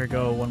going to let her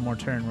go one more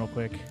turn real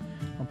quick.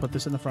 I'll put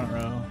this in the front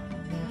row.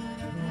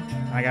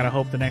 I got to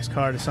hope the next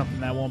card is something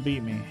that won't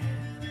beat me.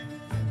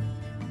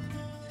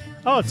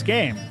 Oh, it's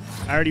game.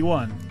 I already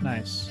won.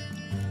 Nice.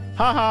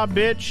 Haha,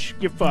 bitch.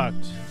 Get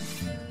fucked.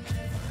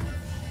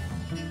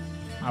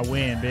 I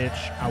win,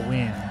 bitch. I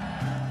win.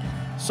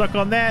 Suck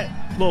on that,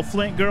 little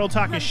Flint girl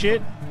talking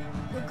shit.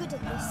 We're good at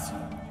this.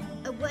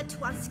 A word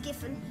once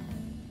given.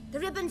 The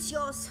ribbon's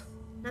yours.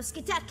 Now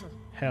skedaddle.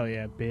 Hell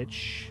yeah,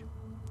 bitch.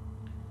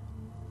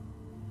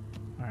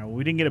 Alright, well,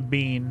 we didn't get a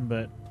bean,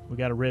 but we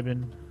got a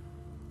ribbon.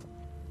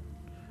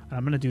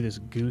 I'm going to do this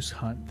goose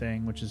hunt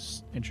thing, which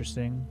is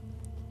interesting.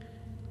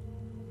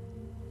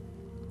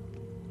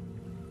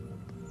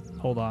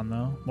 Hold on,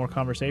 though. More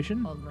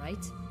conversation? All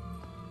right.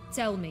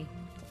 Tell me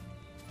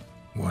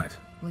What?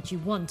 what you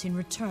want in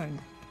return.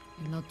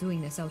 You're not doing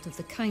this out of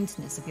the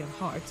kindness of your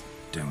heart.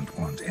 Don't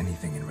want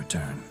anything in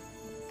return.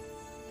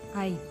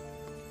 Thank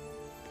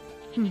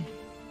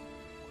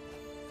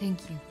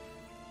you.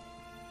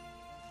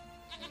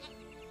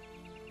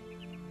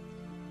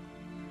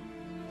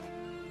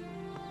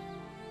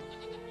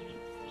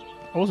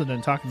 I wasn't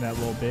done talking to that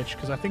little bitch,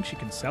 because I think she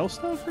can sell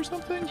stuff or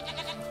something.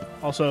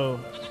 Also,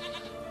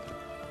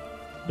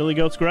 Billy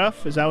Goat's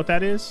Gruff? Is that what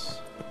that is?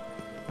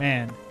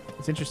 Man,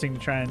 it's interesting to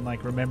try and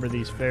like remember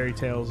these fairy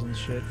tales and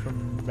shit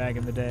from back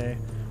in the day.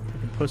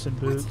 Fucking Puss in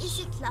Boots. What is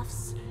it,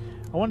 loves?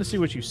 I want to see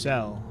what you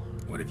sell.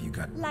 What have you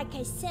got? Like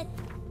I said,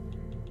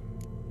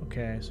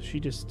 Okay, so she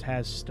just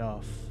has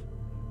stuff.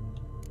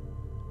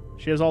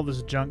 She has all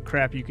this junk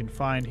crap you can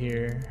find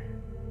here,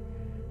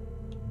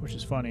 which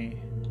is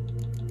funny.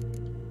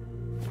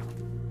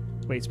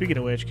 Wait, speaking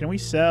of which, can we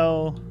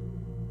sell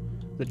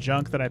the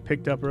junk that I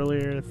picked up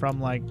earlier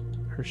from like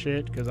her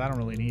shit? Because I don't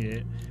really need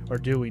it. Or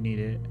do we need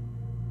it?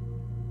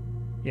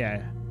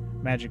 Yeah,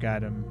 magic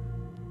item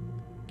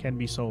can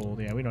be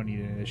sold. Yeah, we don't need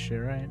any of this shit,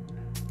 right?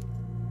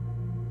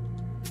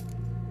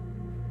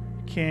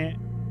 Can't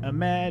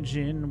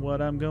imagine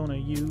what I'm gonna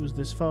use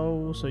this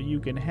for, so you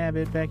can have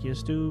it back, you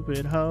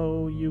stupid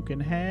hoe. You can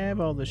have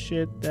all the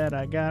shit that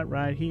I got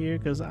right here,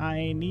 cause I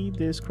ain't need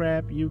this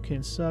crap. You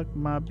can suck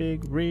my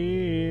big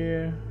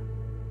rear.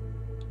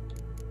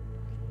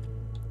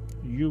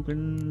 You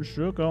can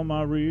suck on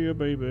my rear,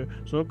 baby.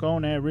 Suck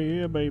on that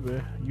rear,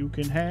 baby. You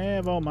can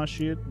have all my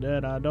shit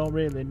that I don't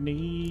really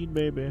need,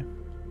 baby.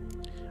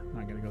 I'm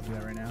not gonna go through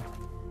that right now.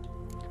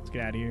 Let's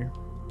get out of here.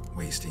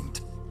 Wasting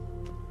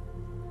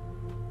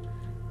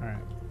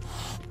Alright.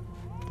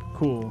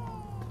 Cool.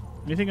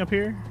 Anything up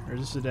here? Or is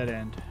this a dead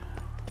end?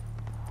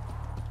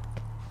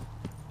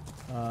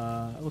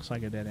 It looks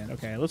like a dead end.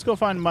 Okay, let's go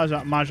find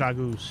Maja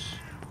Goose.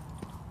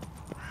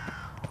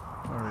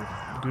 Or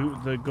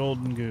the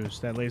golden goose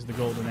that lays the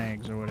golden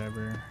eggs or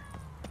whatever.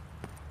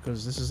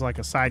 Because this is like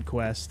a side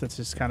quest that's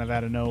just kind of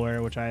out of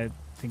nowhere, which I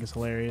think is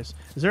hilarious.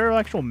 Is there an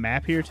actual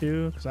map here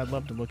too? Because I'd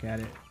love to look at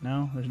it.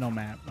 No? There's no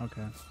map.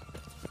 Okay.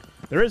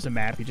 There is a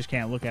map, you just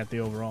can't look at the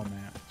overall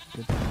map.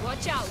 Good.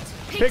 Watch out!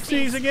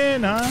 Pixies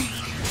again, huh?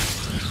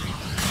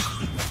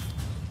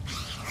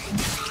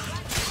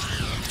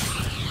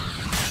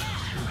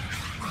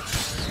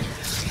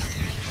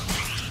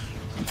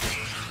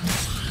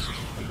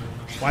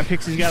 Why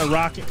pixies gotta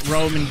rock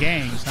roam in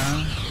gangs,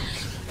 huh?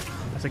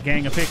 That's a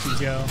gang of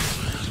pixies, yo.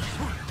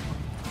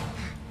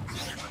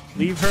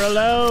 Leave her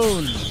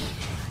alone,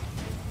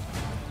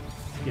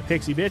 you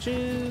pixie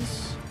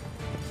bitches.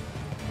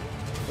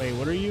 Wait,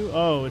 what are you?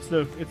 Oh, it's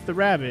the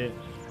rabbit.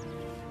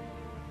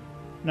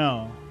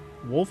 No,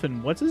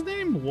 Wolfen. What's his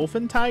name?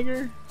 Wolfen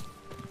Tiger.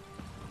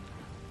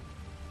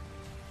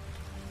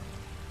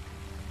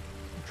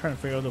 I'm trying to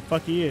figure out who the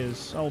fuck he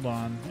is. Hold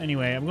on.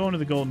 Anyway, I'm going to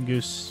the Golden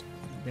Goose.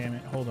 Damn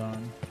it. Hold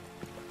on.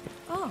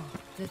 Oh,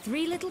 the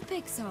three little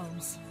pigs'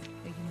 homes.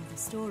 You know the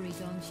story,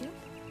 don't you?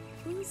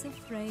 Who's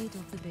afraid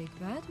of the big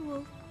bad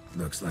wolf?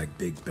 Looks like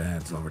Big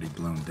Bad's already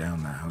blown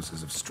down the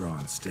houses of straw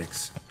and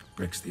sticks.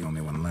 Brick's the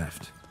only one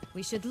left.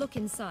 We should look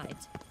inside.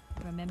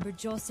 Remember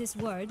Joss's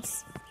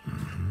words?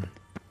 Mm-hmm.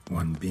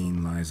 One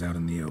bean lies out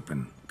in the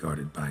open,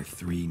 guarded by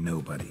 3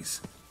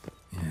 nobodies.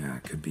 Yeah,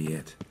 could be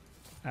it.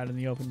 Out in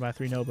the open by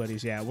 3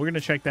 nobodies. Yeah, we're going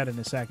to check that in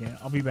a second.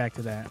 I'll be back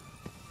to that.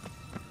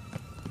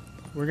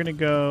 We're going to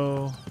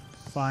go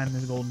find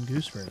the Golden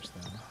Goose first,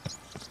 though.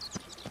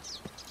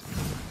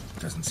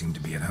 Doesn't seem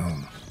to be at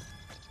home.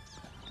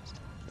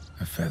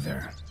 A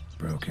feather.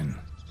 Broken.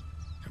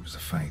 There was a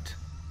fight.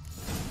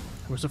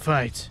 There was a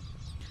fight.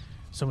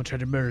 Someone tried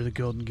to murder the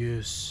Golden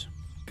Goose.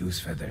 Goose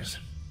feathers.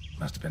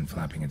 Must have been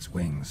flapping its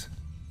wings.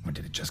 Or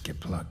did it just get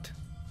plucked?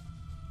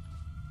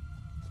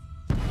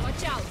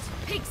 Watch out!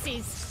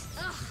 Pixies!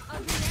 Ugh,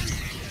 ugly.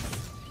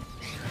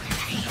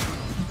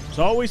 There's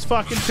always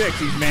fucking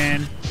pixies,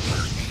 man.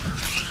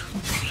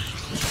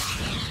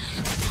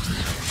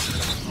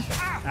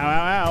 Ow,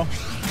 ow, ow.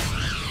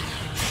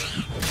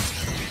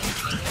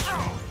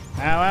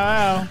 Ow, ow,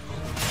 ow.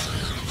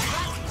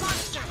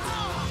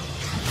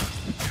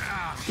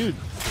 Dude,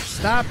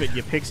 stop it,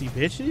 you pixie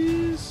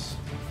bitches.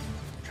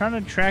 Trying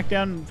to track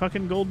down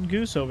fucking Golden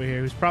Goose over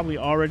here, who's probably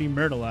already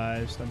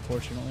myrtleized,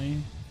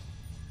 unfortunately.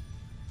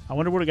 I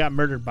wonder what it got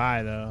murdered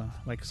by, though.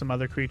 Like some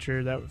other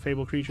creature, that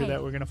fable creature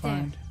that we're gonna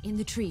find. There, in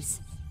the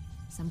trees.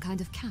 Some kind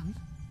of camp.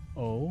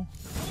 Oh.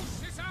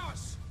 This is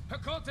ours. A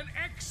golden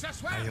eggs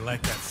as well. How you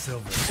like that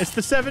silver? It's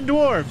the 7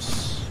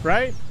 dwarves,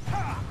 right?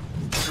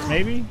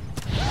 Maybe?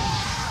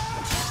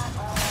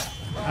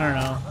 I don't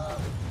know.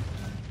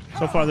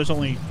 So far, there's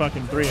only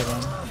fucking 3 of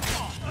them.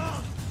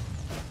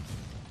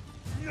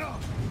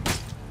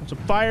 It's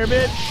a fire,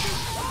 bitch.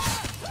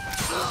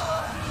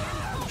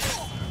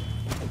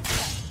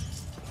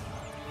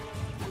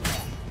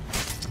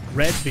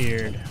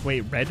 Redbeard.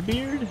 Wait,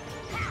 Redbeard?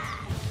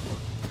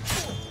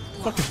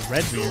 What the fuck is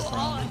Redbeard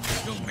from?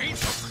 You made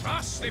to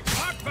cross the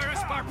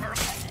barbarous barber.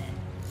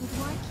 But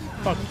why keep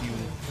Fuck you,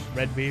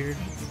 Redbeard.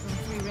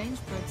 when 3 range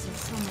birds are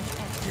so much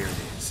better? Here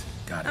it is.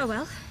 Got it. Oh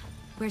well.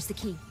 Where's the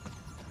key?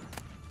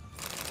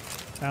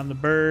 Found the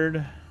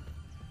bird.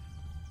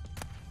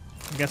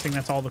 I'm guessing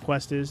that's all the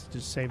quest is,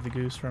 just save the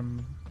goose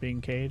from being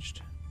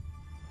caged.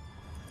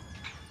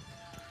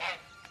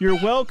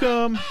 You're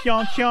welcome,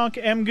 yonk yonk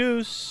M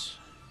Goose.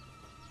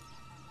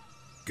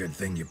 Good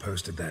thing you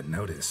posted that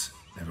notice.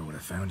 Never would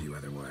have found you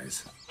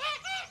otherwise.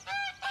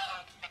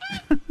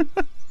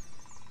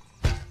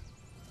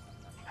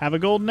 Have a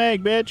golden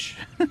egg, bitch.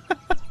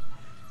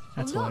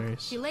 That's oh, look,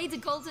 hilarious. She laid a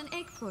golden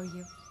egg for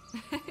you.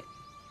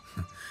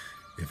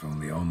 If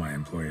only all my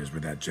employers were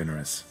that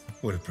generous.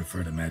 Would have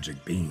preferred a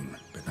magic bean,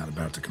 but not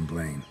about to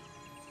complain.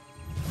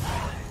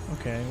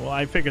 Okay, well,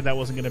 I figured that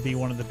wasn't going to be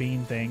one of the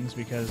bean things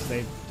because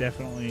they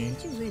definitely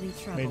Really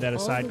made that a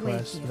side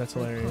quest. But that's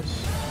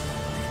hilarious.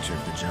 Nature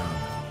of the job.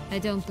 I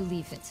don't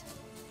believe it.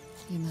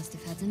 You must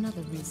have had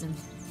another reason.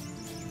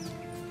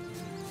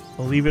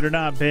 Believe it or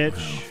not, bitch.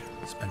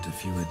 Well, spent a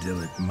few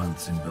idyllic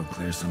months in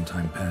Beauclair some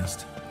time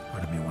past.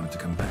 Part of me wanted to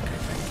come back, I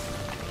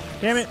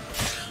think. Damn it.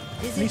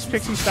 These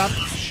pixies stop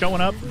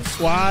showing up in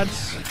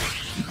squads.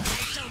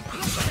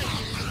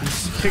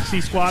 These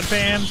pixie squad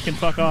fans can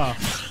fuck off.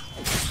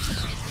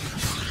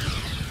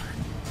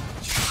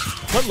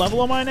 What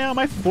level am I now? Am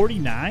I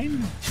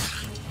 49?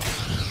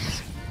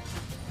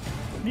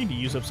 I need to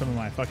use up some of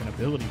my fucking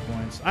ability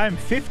points. I'm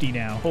 50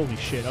 now. Holy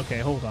shit. Okay,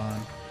 hold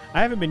on.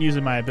 I haven't been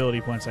using my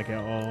ability points like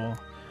at all.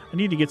 I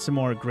need to get some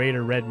more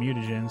greater red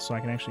mutagens so I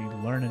can actually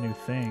learn a new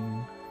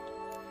thing.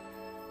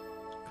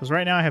 Because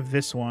right now I have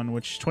this one,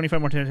 which 25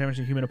 more damage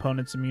to human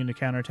opponents, immune to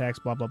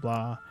counterattacks, blah, blah,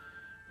 blah.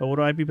 But would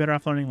I be better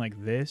off learning like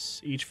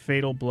this? Each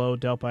fatal blow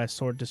dealt by a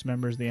sword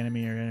dismembers the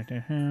enemy or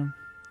anything.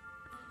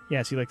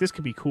 Yeah, see, like this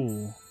could be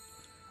cool.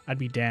 I'd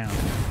be down.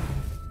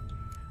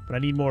 But I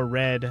need more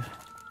red,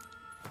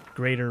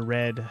 greater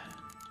red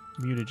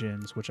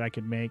mutagens, which I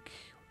could make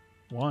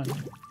one.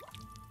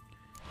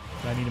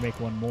 But I need to make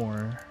one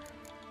more.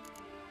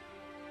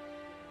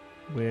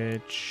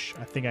 Which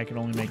I think I can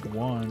only make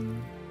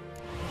one.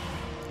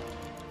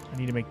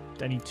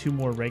 I need two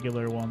more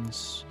regular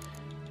ones.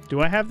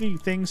 Do I have the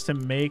things to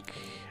make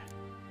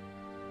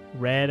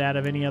red out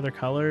of any other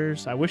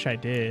colors? I wish I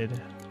did.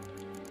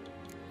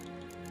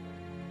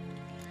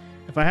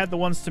 If I had the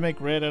ones to make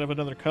red out of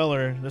another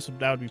color,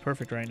 that would be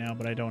perfect right now,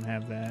 but I don't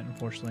have that,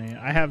 unfortunately.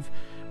 I have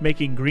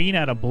making green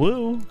out of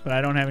blue, but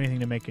I don't have anything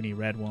to make any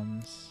red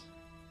ones.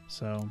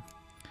 So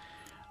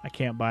I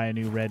can't buy a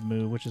new red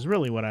move, which is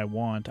really what I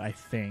want, I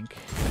think.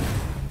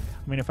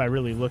 I mean, if I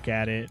really look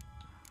at it,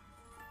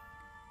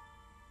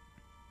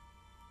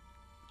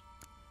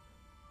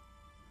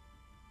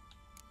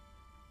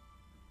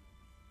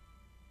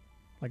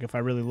 like, if I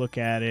really look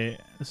at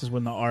it, this is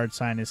when the Ard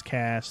sign is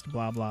cast,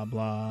 blah, blah,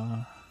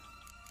 blah.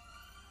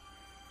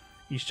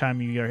 Each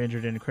time you are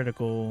injured in a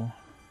critical...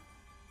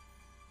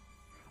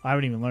 I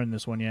haven't even learned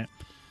this one yet.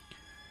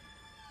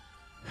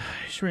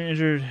 Each time you're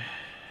injured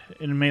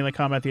in melee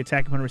combat, the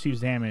attack opponent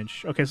receives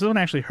damage. Okay, so this one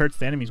actually hurts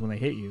the enemies when they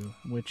hit you,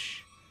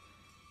 which...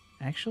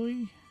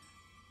 Actually...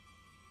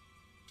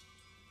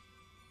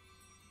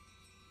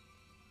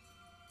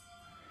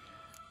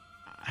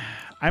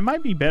 I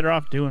might be better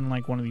off doing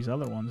like one of these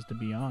other ones, to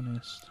be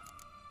honest.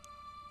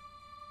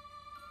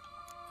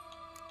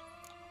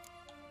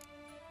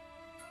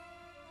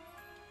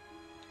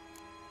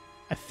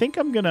 I think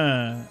I'm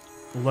gonna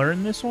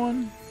learn this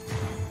one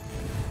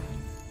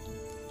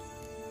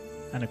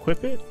and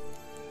equip it.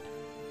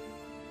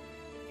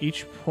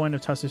 Each point of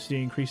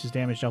toxicity increases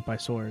damage dealt by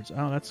swords.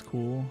 Oh, that's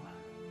cool.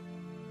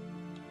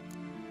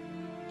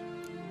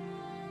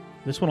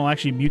 This one will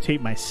actually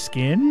mutate my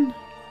skin?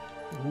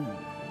 Ooh,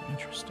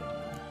 interesting.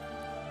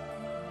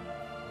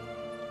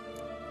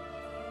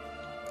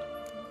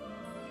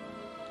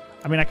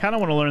 I mean, I kind of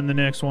want to learn the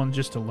next one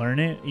just to learn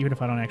it, even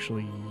if I don't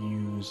actually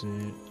use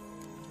it.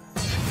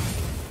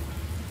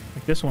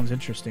 Like, this one's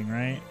interesting,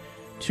 right?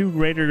 2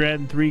 greater red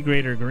and 3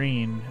 greater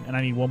green, and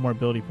I need 1 more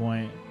ability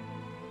point.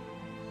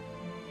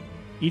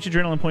 Each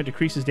adrenaline point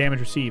decreases damage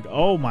received.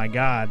 Oh my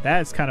god,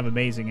 that's kind of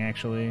amazing,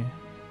 actually.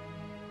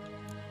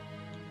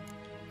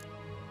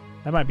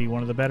 That might be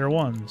one of the better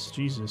ones.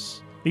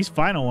 Jesus. These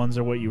final ones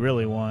are what you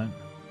really want.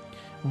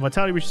 When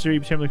vitality reaches 3, you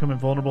potentially become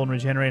invulnerable and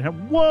regenerate.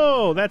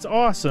 Whoa, that's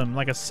awesome.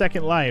 Like a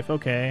second life.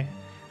 Okay.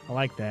 I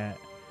like that.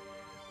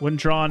 When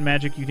drawn,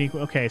 magic unique.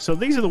 Okay, so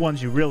these are the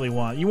ones you really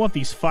want. You want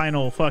these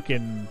final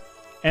fucking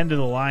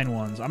end-of-the-line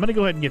ones. I'm going to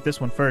go ahead and get this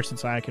one first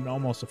since I can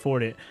almost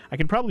afford it. I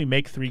can probably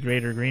make 3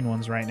 greater green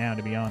ones right now,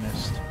 to be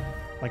honest.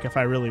 Like, if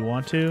I really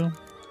want to,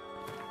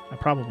 I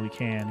probably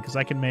can. Because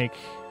I can make...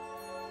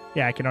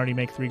 Yeah, I can already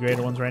make 3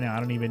 greater ones right now. I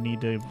don't even need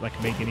to, like,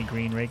 make any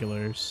green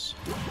regulars.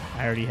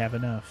 I already have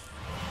enough.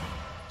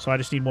 So I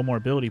just need 1 more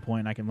ability point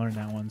and I can learn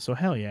that one. So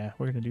hell yeah,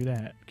 we're going to do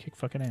that. Kick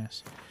fucking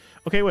ass.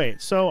 Okay,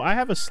 wait. So I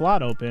have a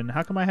slot open.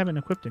 How come I haven't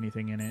equipped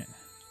anything in it?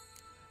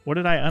 What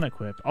did I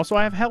unequip? Also,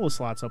 I have hella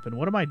slots open.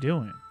 What am I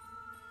doing?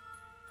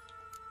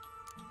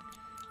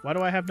 Why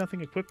do I have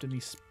nothing equipped in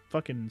these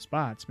fucking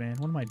spots, man?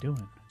 What am I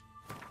doing?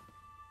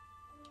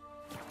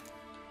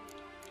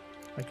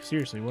 Like,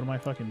 seriously, what am I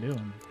fucking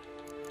doing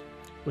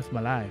with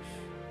my life?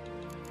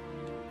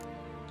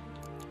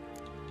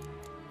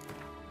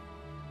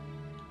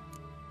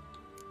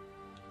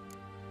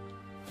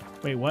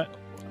 Wait, what?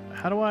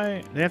 How do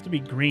I... They have to be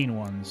green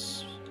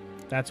ones.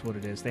 That's what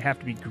it is. They have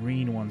to be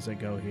green ones that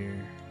go here.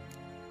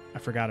 I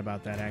forgot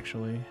about that,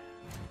 actually.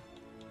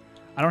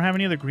 I don't have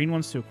any other green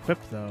ones to equip,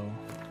 though.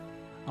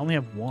 I only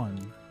have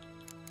 1.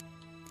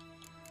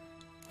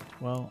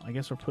 Well, I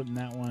guess we're putting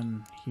that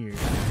one here.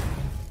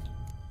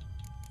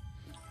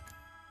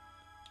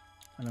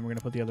 And then we're going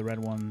to put the other red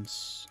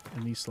ones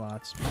in these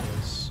slots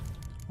because,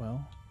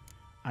 well,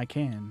 I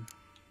can.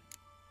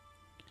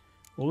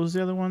 What was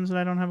the other ones that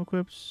I don't have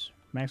equipped?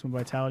 Maximum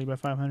vitality by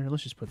 500.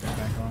 Let's just put that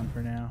back on for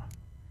now.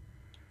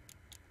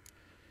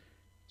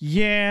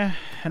 Yeah,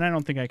 and I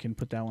don't think I can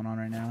put that one on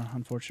right now,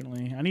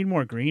 unfortunately. I need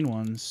more green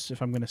ones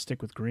if I'm going to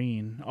stick with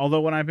green.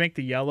 Although when I make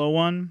the yellow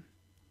one,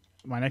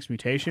 my next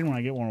mutation, when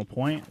I get one more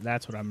point,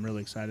 that's what I'm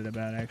really excited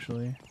about,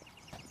 actually.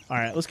 All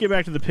right, let's get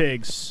back to the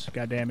pigs.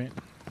 God damn it.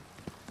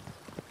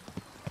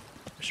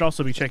 I should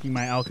also be checking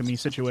my alchemy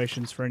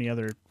situations for any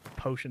other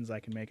potions I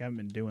can make. I haven't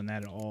been doing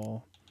that at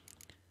all.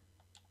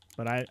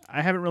 But I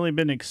haven't really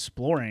been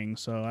exploring,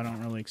 so I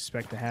don't really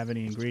expect to have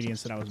any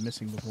ingredients that I was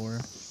missing before.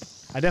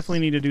 I definitely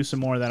need to do some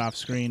more of that off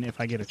screen if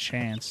I get a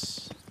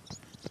chance.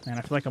 Man,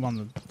 I feel like I'm on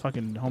the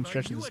fucking home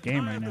stretch of this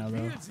game right now,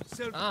 though.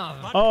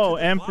 Oh,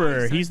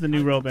 Emperor. He's the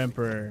new robe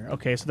Emperor.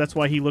 Okay, so that's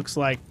why he looks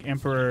like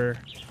Emperor,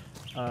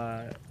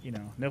 you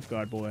know,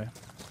 Nilfgaard boy.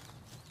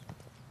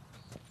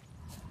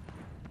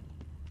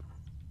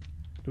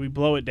 Do we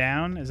blow it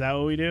down? Is that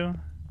what we do?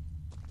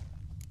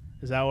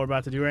 Is that what we're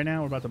about to do right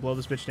now? We're about to blow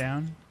this bitch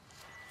down?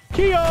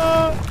 Kia!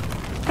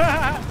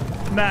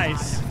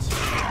 Nice.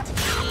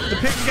 The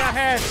pigs got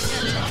hats.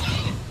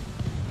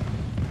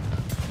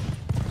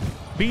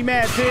 Be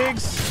mad,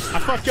 pigs. I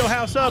fucked your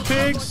house up,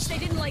 pigs. They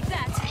didn't like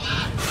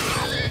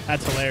that.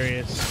 That's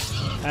hilarious.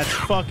 That's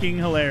fucking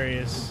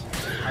hilarious.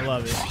 I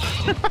love it.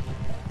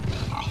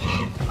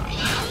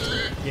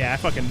 Yeah, I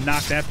fucking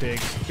knocked that pig.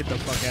 Get the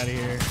fuck out of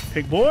here.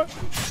 Pig boy.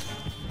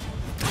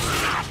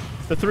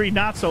 The 3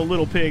 not so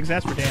little pigs,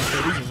 that's for damn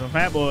sure. These are some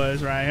fat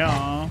boys right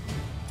here.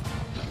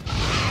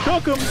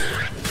 Cook them.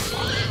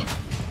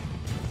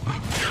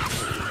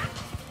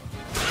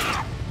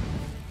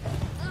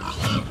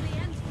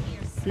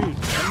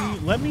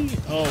 Dude, let me.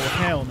 Oh,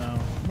 hell no.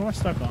 What am I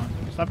stuck on?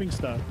 Stop being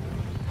stuck.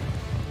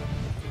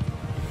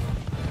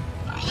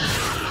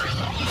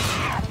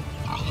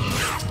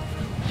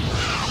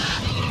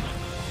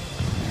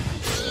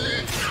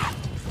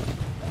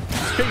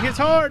 This pig hits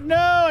hard. No,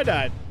 I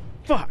died.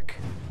 Fuck.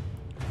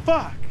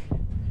 Fuck.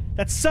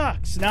 That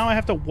sucks. Now I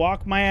have to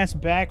walk my ass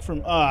back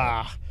from...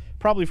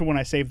 probably from when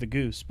I saved the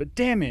goose. But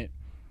damn it.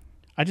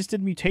 I just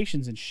did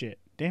mutations and shit.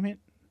 Damn it.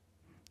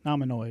 Now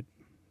I'm annoyed.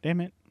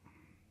 Damn it.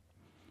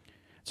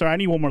 Sorry, I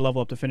need one more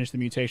level up to finish the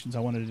mutations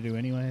I wanted to do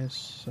anyways,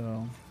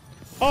 so...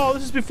 Oh,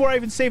 this is before I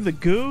even saved the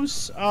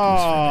goose?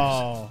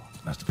 Oh.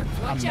 Must have been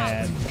I'm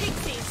mad.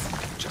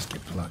 Just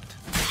get plucked.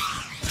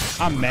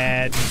 I'm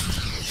mad.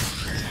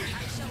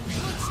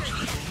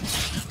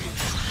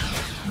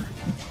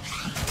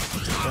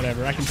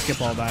 Whatever, I can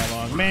skip all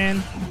dialogue.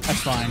 Man,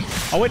 that's fine.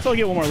 I'll wait till I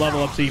get one more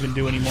level up to even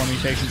do any more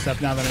mutation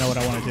stuff now that I know what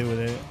I want to do with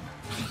it.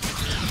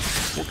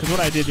 Because what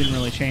I did didn't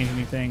really change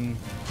anything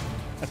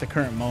at the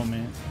current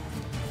moment.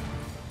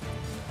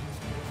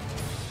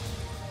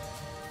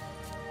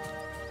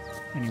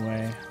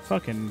 Anyway,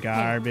 fucking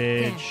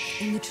garbage.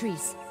 There, in the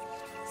trees.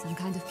 Some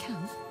kind of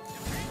camp.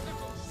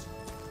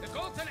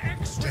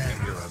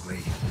 Damn, you're ugly.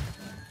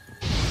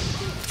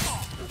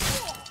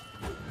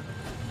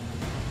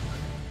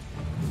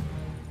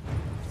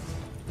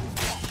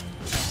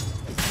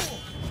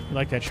 You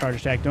like that charge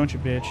attack, don't you,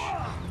 bitch?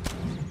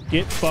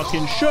 Get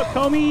fucking shook,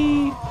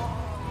 homie!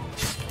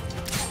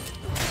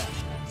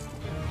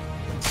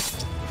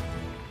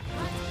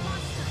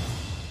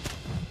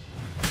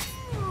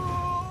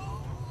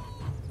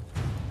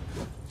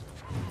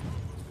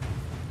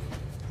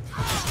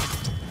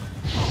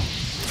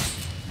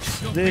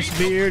 This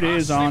beard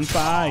is on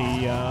fire.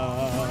 We're in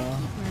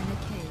a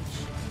cage.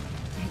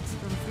 Eggs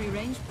from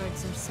free-range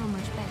birds are so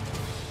much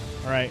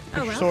better. Alright,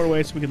 put your sword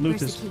away so we can loot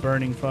this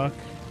burning fuck.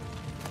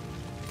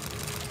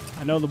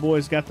 I know the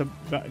boys got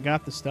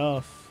the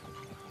stuff.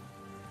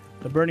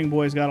 The burning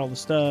boys got all the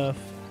stuff.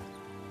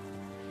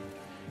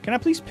 Can I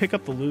please pick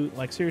up the loot?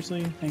 Like,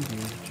 seriously? Thank you.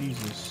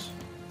 Jesus.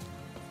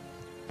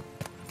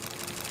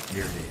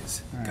 Here it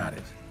is. Right. Got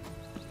it.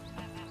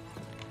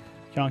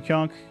 Kyonk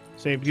kyonk.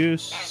 Saved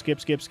goose. Skip,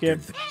 skip,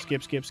 skip.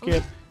 Skip, skip,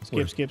 skip.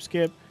 Skip, skip,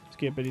 skip.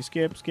 Skippity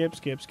skip, skip,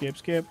 skip, skip,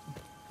 skip.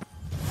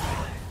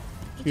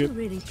 Did you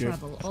really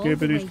travel all the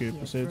skippity way skip.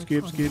 here I said for a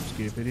skip, conference?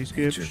 skip, skippity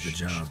skip. Nature's the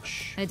job.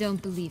 I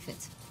don't believe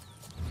it.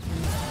 There's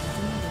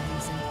another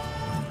reason.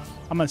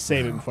 I'm gonna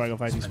save it before I go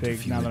fight these Spent a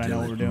pigs few now that I know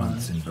what we're doing.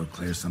 months in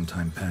Beauclair some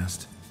time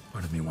past.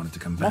 Part of me wanted to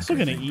come back. I'm also I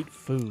gonna think. eat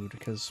food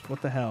because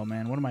what the hell,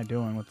 man? What am I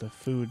doing with the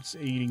food's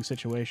eating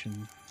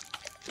situation?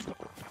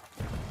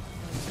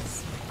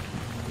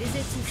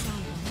 Visit to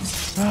Simon.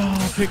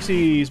 Oh,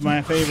 pixies,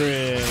 my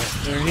favorite.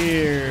 They're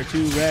here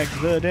to wreck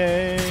the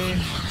day.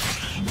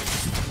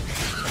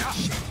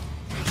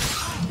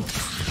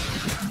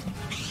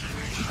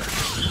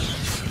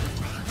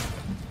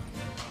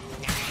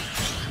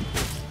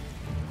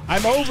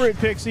 I'm over it,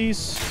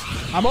 pixies.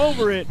 I'm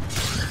over it.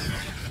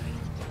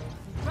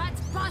 Rat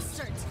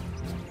bastard!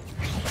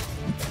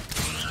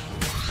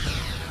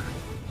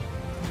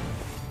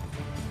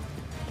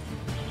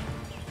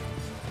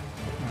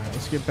 Alright,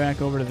 let's get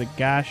back over to the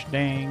gosh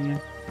dang,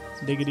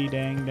 diggity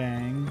dang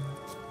dang.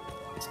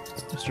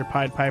 Mr.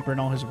 Pied Piper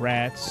and all his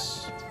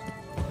rats.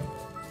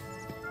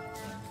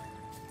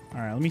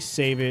 Alright, let me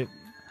save it.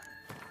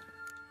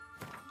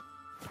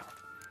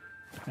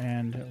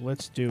 And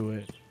let's do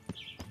it.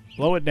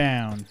 Blow it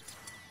down.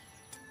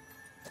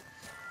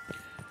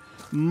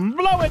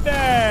 Blow it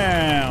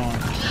down!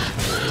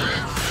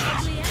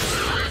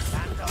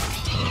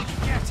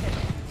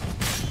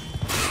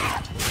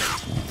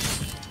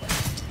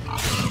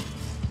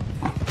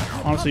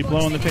 Honestly,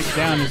 blowing the pigs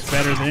down is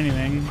better than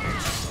anything.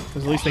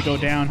 Because at least they go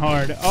down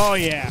hard. Oh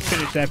yeah,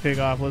 finish that pig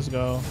off. Let's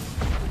go.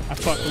 I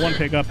fucked one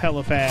pig up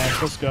hella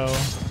fast. Let's go.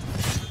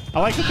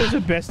 I like that there's a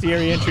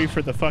bestiary entry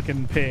for the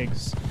fucking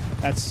pigs.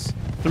 That's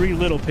 3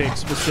 little pigs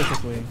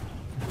specifically.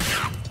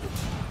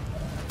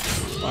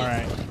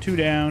 Alright, 2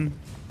 down.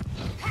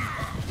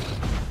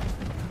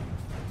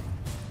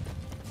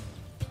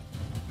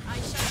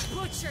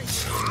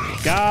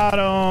 Got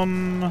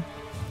him!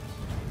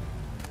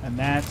 And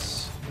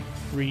that's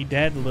 3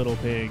 dead little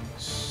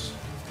pigs.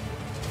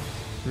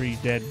 3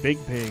 dead big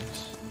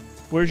pigs.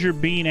 Where's your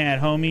bean at,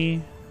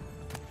 homie?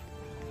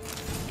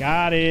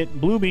 Got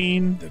it. Blue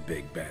bean. The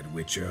big bad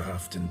witcher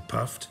huffed and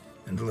puffed.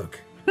 And look,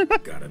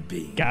 got a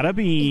bean. Got a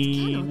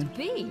bean. It cannot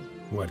be.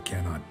 What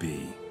cannot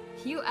be?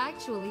 You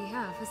actually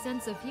have a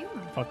sense of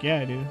humor. Fuck yeah,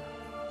 I do.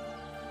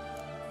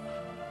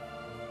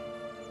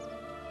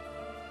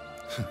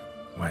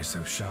 Why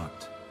so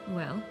shocked?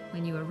 Well,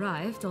 when you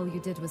arrived, all you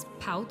did was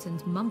pout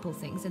and mumble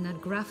things in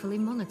that graphily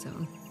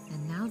monotone.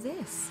 And now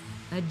this.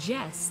 A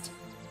jest.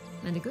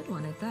 And a good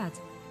one at that.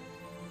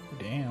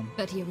 Damn.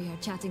 But here we are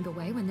chatting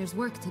away when there's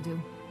work to do.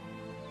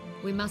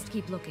 We must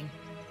keep looking.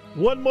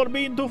 One more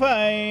bean to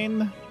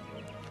find.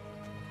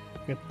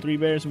 We got 3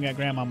 bears and we got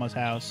Grandmama's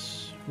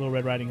house. Little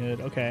Red Riding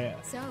Hood. Okay.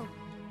 So,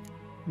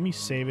 Let me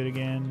save it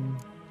again.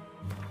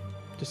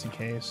 Just in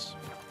case.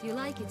 do you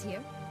like it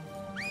here?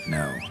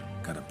 No.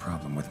 Got a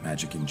problem with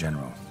magic in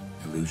general.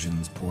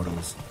 Illusions,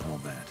 portals, all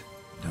that.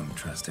 Don't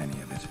trust any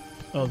of it.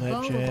 Oh, that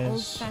Bowl of jazz.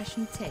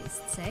 old-fashioned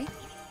tastes, eh?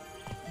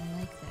 I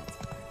like that.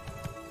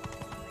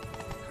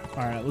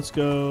 Alright, let's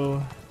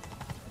go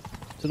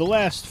to the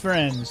last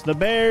friends. The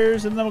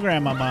bears and the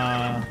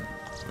grandmama.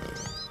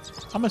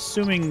 I'm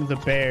assuming the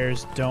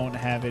bears don't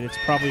have it. It's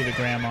probably the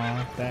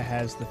grandma that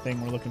has the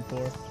thing we're looking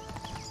for.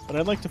 But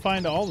I'd like to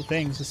find all the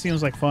things. It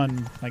seems like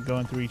fun, like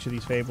going through each of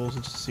these fables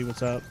and just to see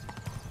what's up.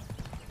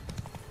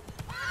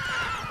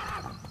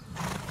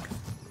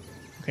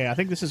 Okay, I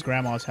think this is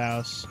Grandma's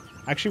house.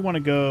 I actually want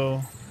to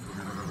go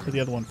to the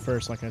other one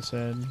first, like I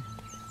said.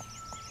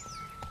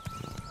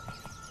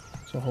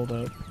 So hold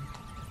up.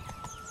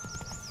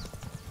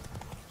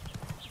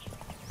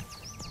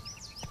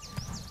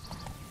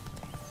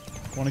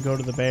 I want to go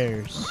to the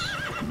bears.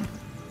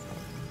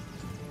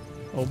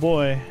 Oh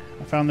boy,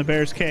 I found the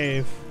bears'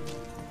 cave.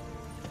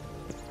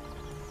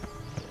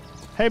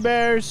 Hey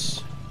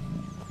bears!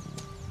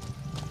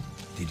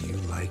 Did you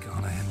like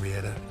Anna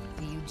Henrietta?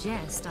 Do you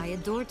jest? I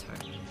adored her.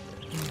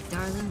 My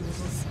darling little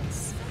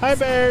sis. Hi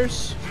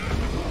bears!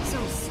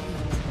 So sweet.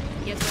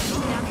 Yet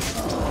so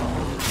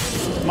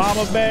damn.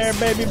 Mama bear,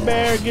 baby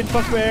bear, get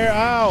fuck bear,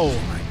 ow!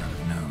 Might not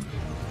have known.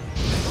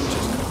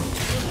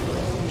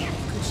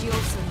 Could she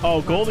also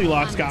Oh,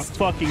 Goldilocks got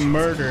fucking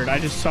murdered. I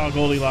just saw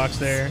Goldilocks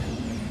there.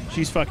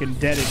 She's fucking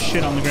dead as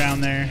shit on the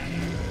ground there.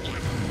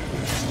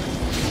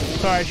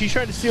 Sorry, she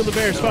tried to steal the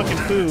bear's fucking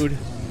food.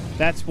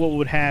 That's what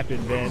would happen,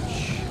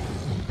 bitch.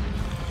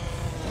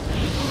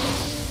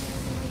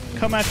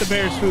 Come at the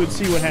bear's food,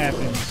 see what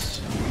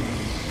happens.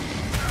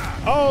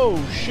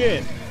 Oh,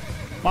 shit.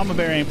 Mama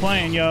bear ain't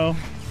playing, yo.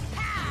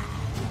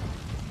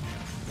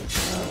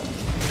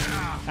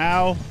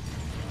 Ow.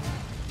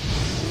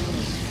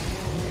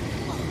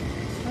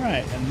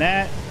 Alright, and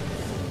that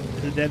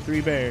is the dead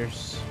 3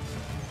 bears.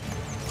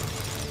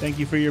 Thank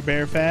you for your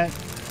bear fat.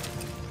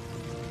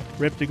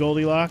 Rip to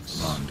Goldilocks.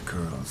 Blonde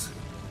curls.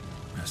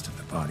 Rest of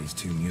the body's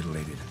too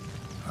mutilated.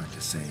 Hard to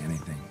say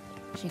anything.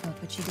 She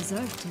got what she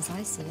deserved, as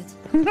I see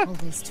it.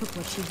 Always took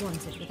what she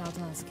wanted without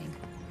asking.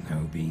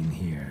 No bean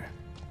here.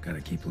 Gotta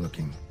keep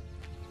looking.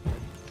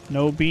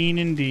 No bean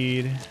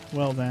indeed.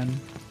 Well then.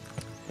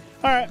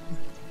 Alright.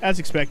 As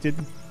expected.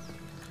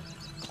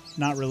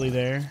 Not really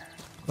there.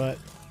 But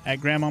at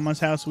Grandmama's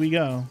house we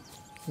go.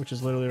 Which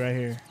is literally right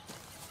here.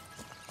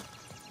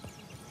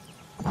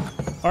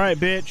 Alright,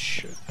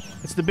 bitch.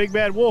 It's the big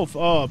bad wolf.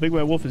 Oh, big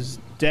bad wolf is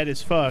dead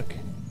as fuck.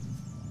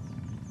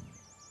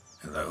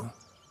 Hello?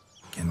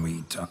 Can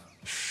we talk?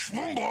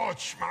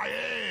 Schwumboch, my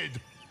head!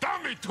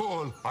 Damn it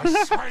all!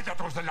 I swear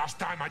that was the last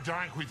time I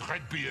drank with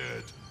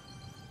Redbeard.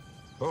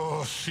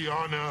 Oh,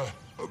 Sienna,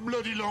 a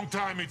bloody long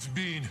time it's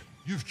been.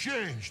 You've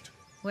changed.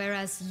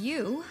 Whereas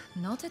you,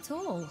 not at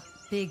all,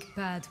 big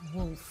bad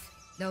wolf.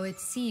 Though it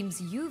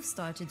seems you've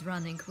started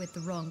running with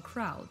the wrong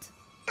crowd.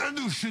 And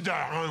who should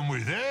I run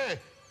with, eh?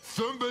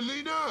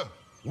 Thumbelina?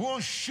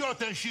 One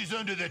shot and she's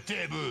under the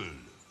table.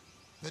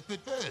 But,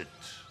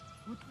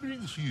 what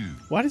brings you?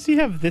 Why does he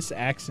have this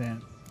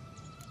accent?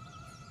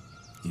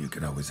 You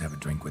could always have a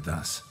drink with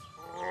us.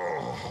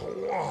 Oh,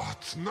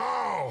 what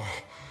now?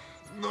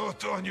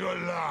 Not on your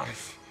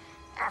life.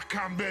 I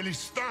can barely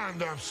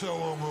stand, I'm so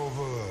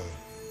hungover.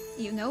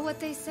 You know what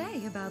they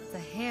say about the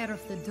hair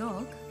of the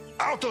dog?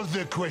 Out of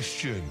the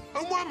question.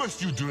 And why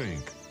must you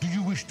drink? Do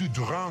you wish to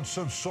drown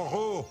some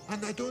sorrow?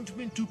 And I don't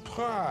mean to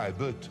pry,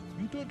 but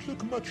you don't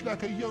look much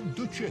like a young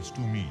duchess to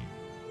me.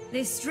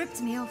 They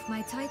stripped me of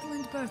my title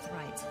and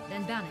birthright,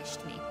 then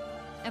banished me.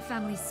 A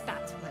family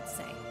spat, let's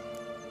say.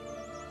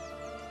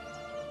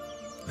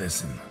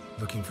 Listen,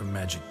 looking for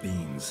magic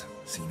beans.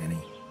 Seen any?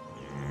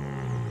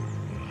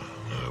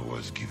 I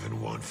was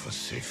given one for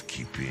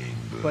safekeeping,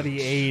 But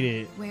he ate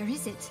it. Where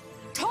is it?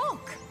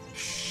 Talk!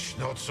 Shh,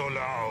 not so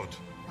loud.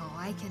 Oh,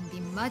 I can be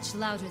much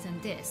louder than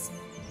this.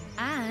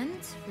 And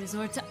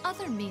resort to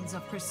other means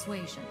of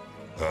persuasion.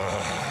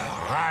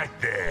 Right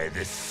there,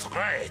 the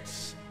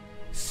threats.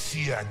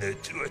 Sienna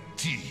to a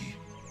T.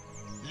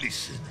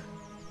 Listen,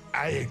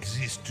 I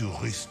exist to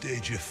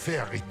restage a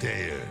fairy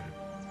tale.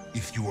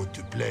 If you want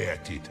to play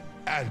at it,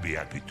 I'll be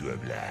happy to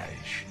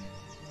oblige.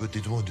 But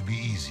it won't be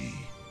easy.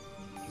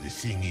 The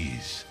thing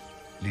is,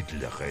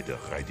 Little Red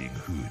Riding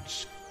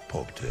Hoods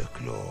popped her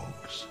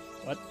clogs.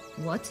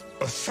 What?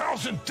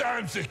 1,000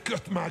 times they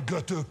cut my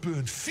gut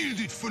open, filled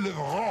it full of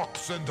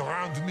rocks and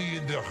drowned me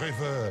in the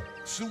river.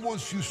 So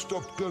once you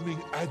stopped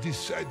coming, I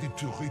decided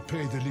to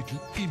repay the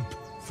little imp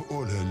for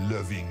all her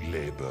loving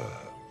labor.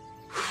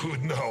 Who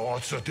now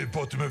rots at the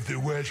bottom of the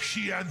well,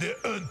 she and the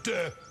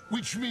hunter,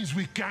 which means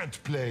we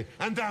can't play,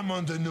 and I'm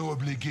under no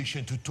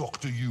obligation to talk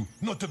to you,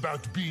 not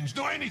about beans,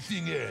 nor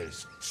anything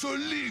else. So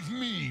leave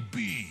me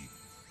be.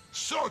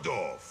 Sod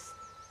off.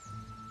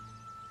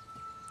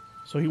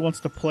 So he wants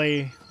to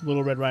play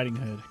Little Red Riding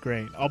Hood.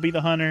 Great. I'll be the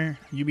hunter.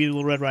 You be the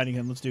Little Red Riding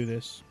Hood. Let's do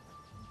this.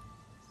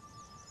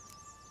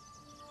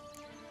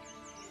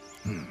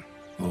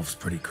 Wolf's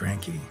pretty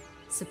cranky.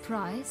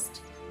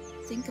 Surprised?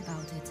 Think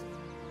about it.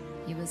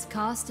 He was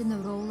cast in the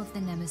role of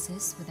the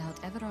Nemesis without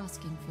ever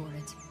asking for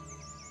it.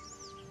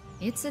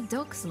 It's a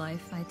dog's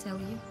life, I tell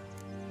you.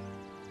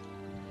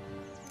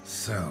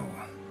 So,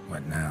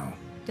 what now?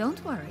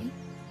 Don't worry.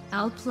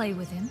 I'll play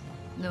with him.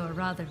 Or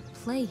rather,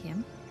 play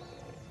him.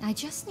 I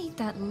just need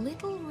that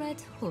little red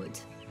hood.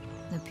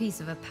 The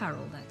piece of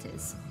apparel, that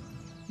is.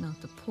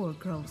 Not the poor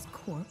girl's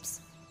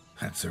corpse.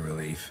 That's a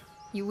relief.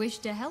 You wish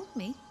to help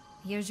me?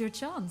 Here's your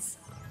chance.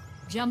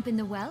 Jump in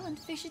the well and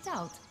fish it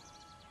out.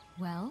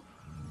 Well,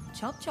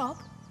 chop chop.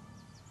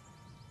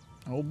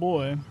 Oh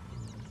boy.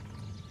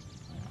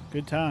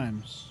 Good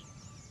times.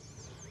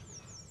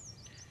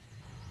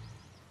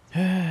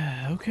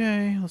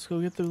 Okay, let's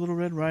go get the Little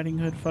Red Riding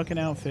Hood fucking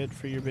outfit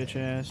for your bitch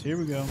ass. Here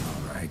we go.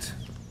 All right.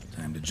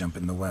 Time to jump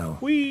in the well.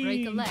 Whee!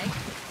 Break a leg.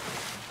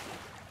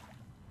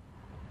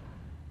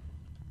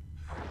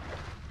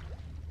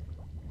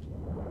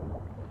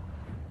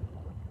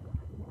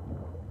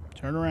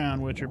 Turn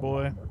around, Witcher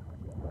boy.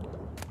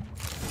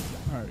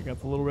 Alright, we got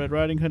the Little Red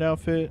Riding Hood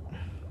outfit.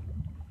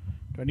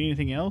 Do I need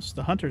anything else?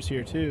 The Hunter's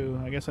here too.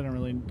 I guess I don't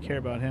really care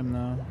about him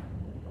though.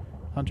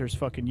 Hunter's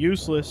fucking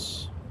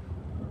useless.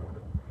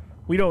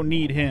 We don't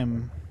need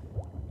him.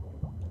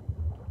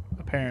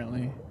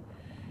 Apparently.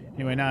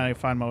 Anyway, now I gotta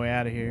find my way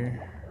out of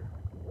here.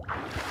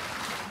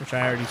 Which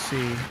I already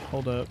see.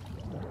 Hold up.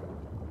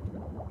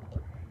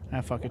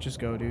 Ah, fuck it. Just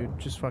go, dude.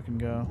 Just fucking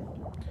go.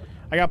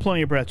 I got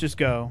plenty of breath. Just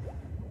go.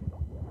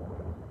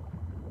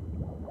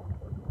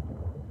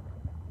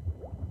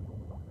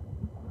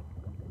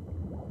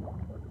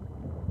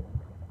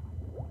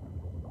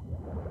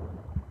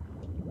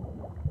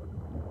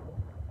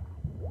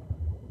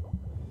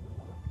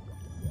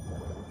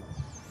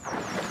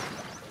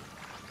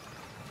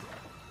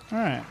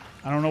 Alright.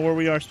 I don't know where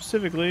we are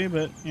specifically,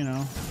 but, you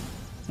know,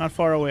 not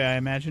far away, I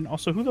imagine.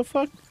 Also, who the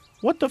fuck?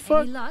 What the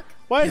fuck? Any luck?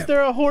 Why is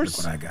there a horse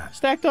Look what I got.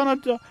 stacked on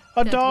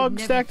a dog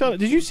never stacked on? fit.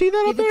 Did you see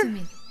that up Give it to there?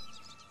 me.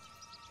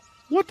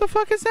 What the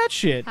fuck is that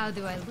shit? How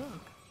do I look?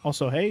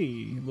 Also,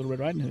 hey, Little Red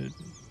Riding Hood.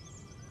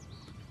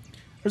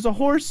 There's a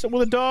horse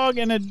with a dog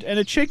and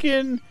a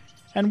chicken,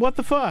 and what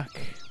the fuck?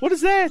 What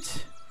is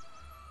that?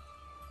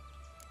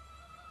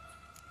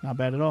 Not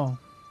bad at all.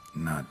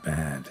 Not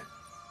bad.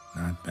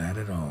 Not bad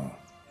at all.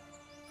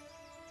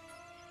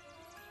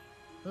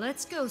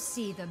 Let's go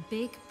see the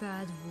big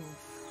bad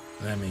wolf.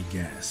 Let me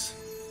guess.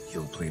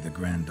 You'll play the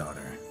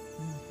granddaughter.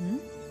 Mm-hmm.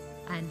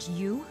 And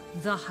you,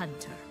 the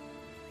hunter.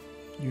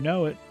 You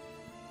know it.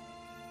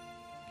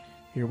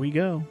 Here we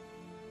go.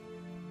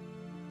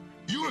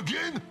 You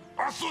again?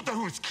 I thought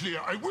I was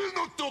clear. I will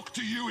not talk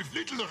to you if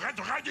Little Red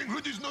Riding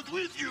Hood is not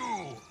with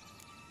you.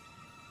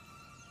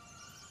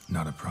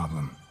 Not a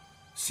problem.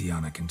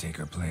 Sienna can take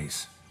her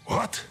place.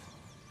 What?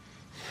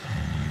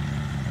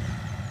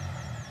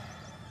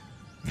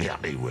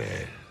 Very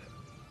well.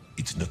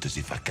 It's not as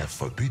if I can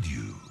forbid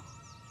you.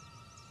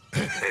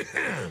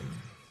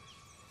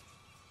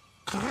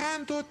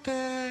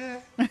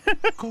 Granddaughter,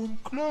 come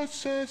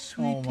closer,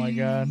 sweetie. Oh my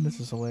god, this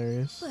is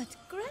hilarious. But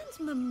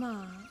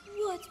Grandmama,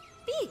 what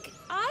big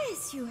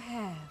eyes you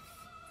have.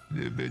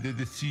 The better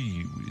to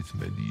see you with,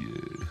 my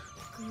dear.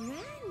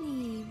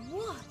 Granny,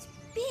 what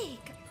big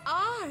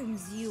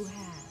arms you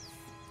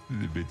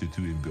have. The better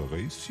to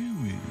embrace you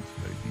with,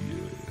 my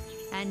dear.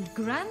 And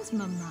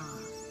Grandmama,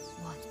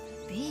 what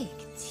big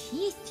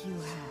teeth you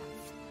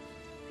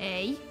have.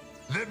 Eh?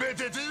 They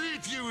better to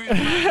eat you in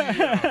my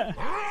ear.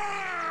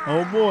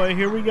 Oh boy,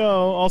 here we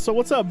go. Also,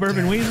 what's up,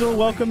 Bourbon Weasel?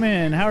 Welcome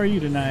in. How are you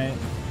tonight?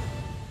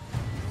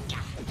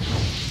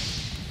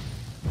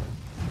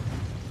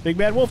 Big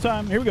bad wolf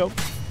time. Here we go.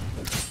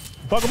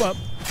 Fuck him up.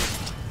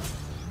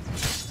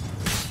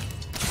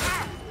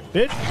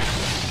 Bitch.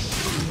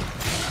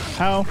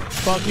 How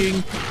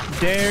fucking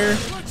dare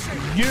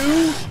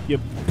you, you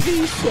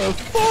piece of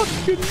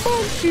fucking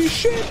monkey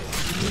shit.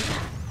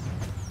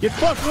 Get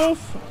fucked,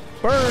 wolf.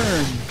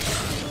 Burn.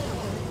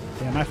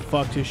 Damn, I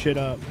fucked his shit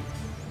up.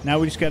 Now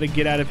we just gotta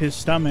get out of his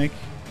stomach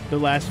the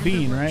last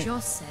bean, right?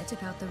 Joss said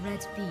about the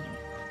red bean.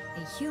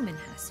 A human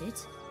has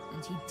it,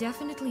 and he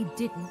definitely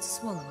didn't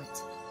swallow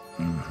it.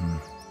 Mm-hmm.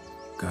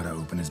 Gotta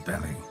open his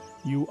belly.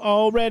 You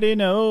already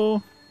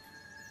know.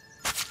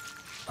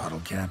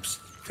 Bottle caps,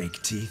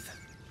 fake teeth,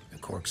 a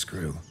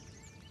corkscrew.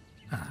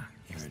 Ah,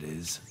 here it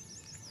is.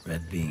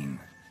 Red bean.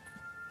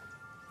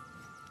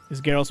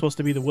 Is Geralt supposed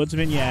to be the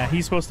woodsman? Yeah,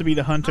 he's supposed to be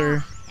the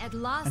hunter. At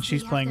last And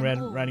she's we have playing them Red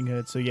all. Riding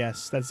Hood, so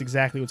yes, that's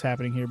exactly what's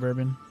happening here,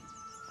 Bourbon.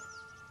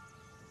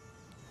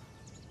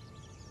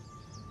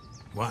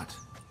 What?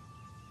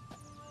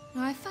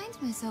 Now, I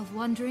find myself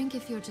wondering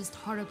if you're just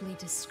horribly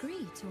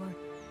discreet, or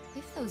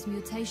if those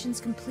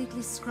mutations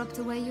completely scrubbed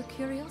away your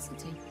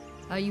curiosity.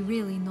 Are you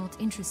really not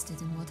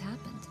interested in what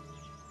happened?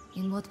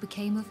 In what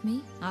became of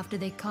me after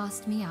they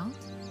cast me out?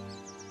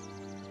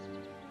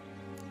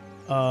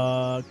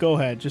 Go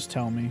ahead, just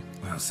tell me.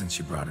 Well, since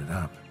you brought it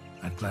up,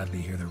 I'd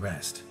gladly hear the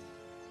rest.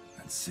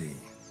 Let's see.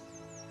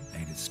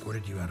 They'd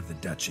escorted you out of the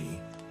duchy.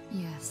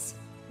 Yes.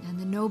 And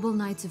the noble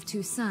knights of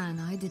Toussaint,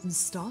 I didn't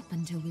stop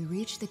until we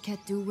reached the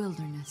Ketdu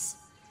wilderness.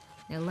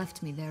 They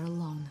left me there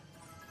alone,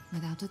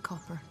 without a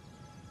copper,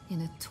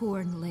 in a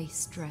torn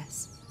lace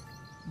dress,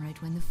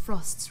 right when the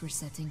frosts were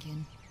setting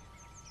in.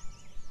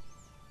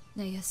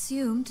 They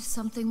assumed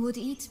something would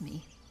eat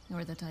me,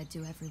 or that I'd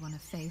do everyone a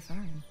favor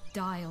and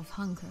die of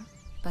hunger.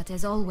 But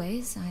as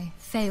always, I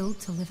failed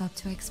to live up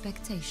to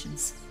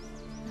expectations.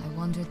 I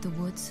wandered the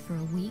woods for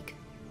a week,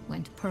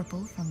 went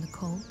purple from the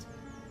cold,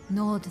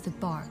 gnawed the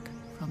bark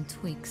from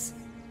twigs.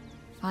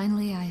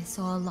 Finally, I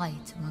saw a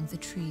light among the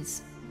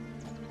trees.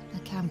 A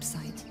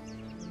campsite.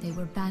 They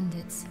were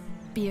bandits,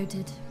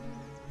 bearded,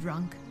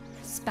 drunk,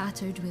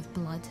 spattered with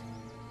blood.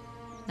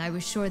 I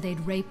was sure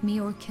they'd rape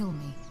me or kill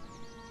me,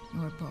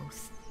 or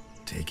both.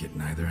 Take it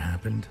neither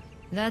happened?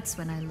 That's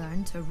when I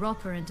learned a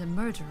robber and a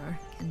murderer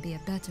can be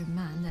a better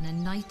man than a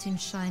knight in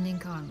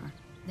shining armor.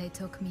 They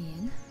took me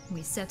in,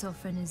 we set off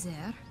for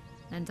Nazaire,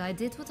 and I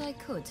did what I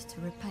could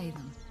to repay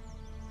them.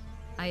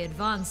 I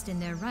advanced in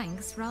their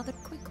ranks rather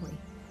quickly.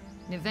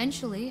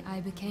 Eventually, I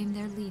became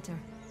their leader.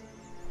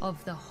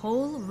 Of the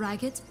whole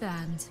ragged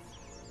band.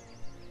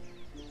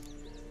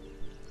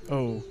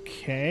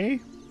 Okay.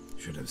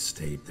 Should have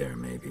stayed there,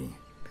 maybe.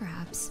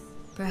 Perhaps.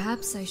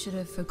 Perhaps I should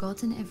have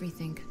forgotten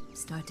everything,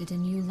 started a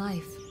new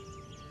life.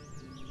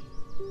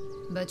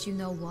 But you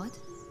know what?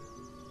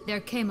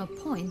 There came a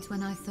point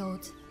when I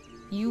thought,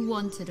 you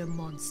wanted a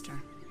monster.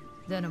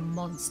 Then a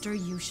monster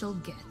you shall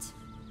get.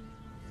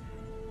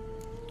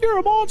 You're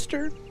a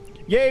monster!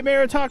 Yay,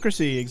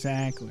 meritocracy!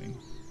 Exactly.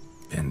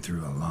 Been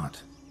through a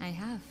lot. I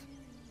have.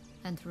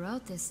 And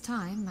throughout this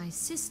time, my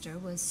sister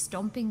was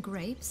stomping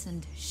grapes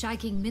and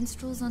shagging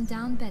minstrels on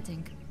down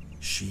bedding.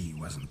 She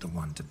wasn't the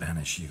one to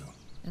banish you.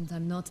 And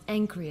I'm not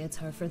angry at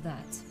her for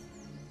that.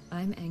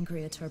 I'm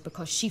angry at her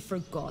because she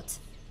forgot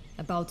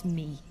about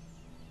me.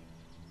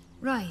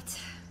 Right.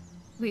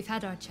 We've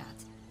had our chat.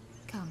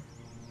 Come.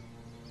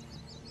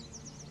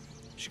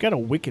 She got a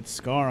wicked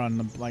scar on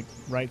the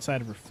right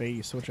side of her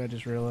face, which I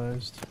just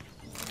realized.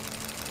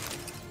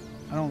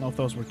 I don't know if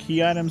those were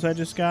key items I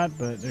just got,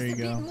 but there you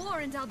go. A bit more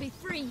and I'll be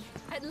free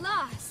at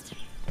last.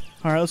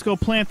 All right, let's go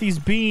plant these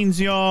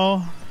beans,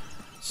 y'all.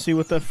 See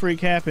what the freak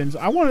happens.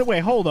 I want to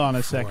wait. Hold on a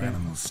 4 second.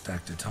 animals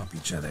stacked atop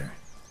each other.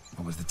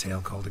 What was the tale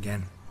called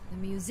again? The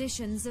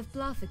musicians of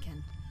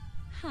Blaviken.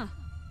 Huh.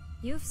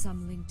 You've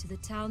some link to the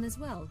town as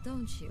well,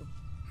 don't you?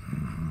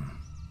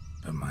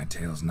 But my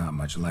tale's not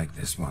much like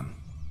this one.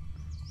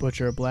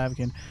 Butcher of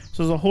Blaviken.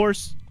 So there's a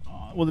horse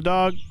with a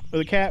dog,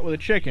 with a cat, with a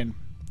chicken.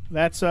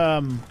 That's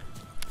a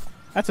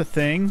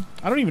thing.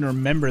 I don't even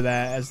remember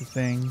that as a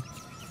thing.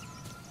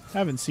 I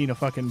haven't seen a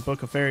fucking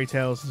book of fairy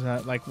tales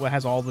like what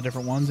has all the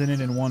different ones in it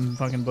in one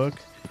fucking book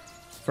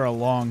for a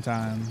long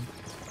time.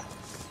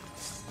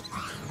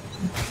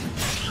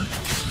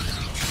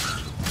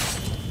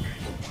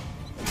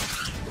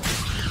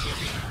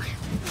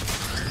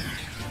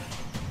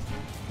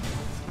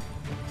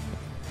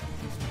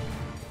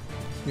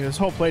 Yeah, this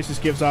whole place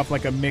just gives off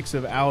like a mix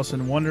of Alice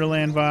in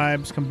Wonderland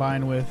vibes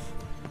combined with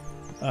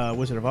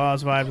Wizard of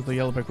Oz vibes with the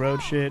Yellow Brick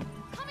Road shit.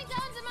 Coming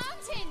down the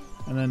mountain.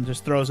 And then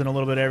just throws in a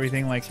little bit of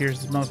everything. Like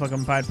here's this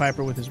motherfucking Pied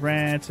Piper with his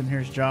rats, and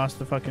here's Joss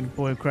the fucking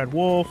boy who cried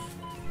wolf.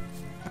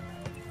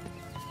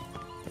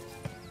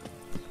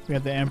 We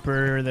have the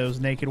Emperor that was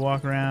naked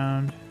walk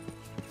around.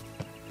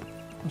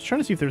 I was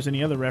trying to see if there's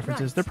any other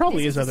references. Right, There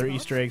probably this is is other the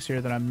Easter eggs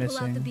here that I'm Pull out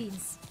the missing.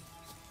 beans.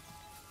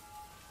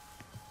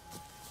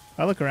 If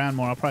I look around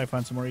more, I'll probably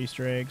find some more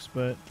Easter eggs,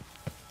 but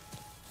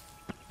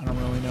I don't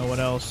really know what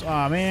else.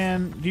 Aw,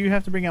 man. Do you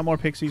have to bring out more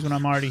pixies when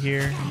I'm already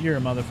here? You're a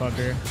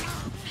motherfucker.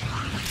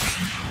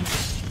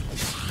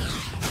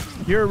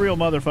 You're a real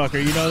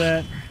motherfucker, you know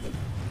that?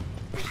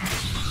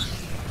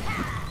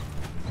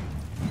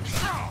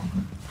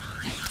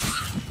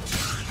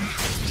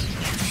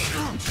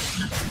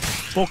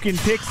 Fucking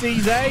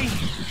pixies, eh?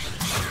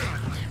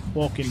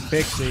 Fucking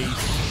pixies.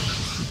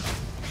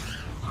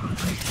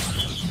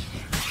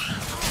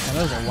 Man,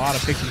 there was a lot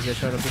of pixies that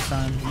showed up this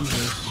time.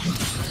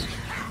 Jesus.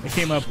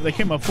 They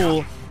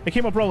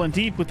came up rolling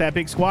deep with that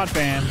big squad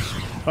fam.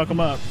 Fuck them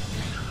up.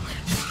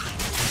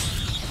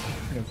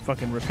 I gotta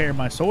fucking repair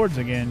my swords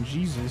again.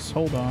 Jesus,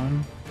 hold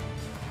on.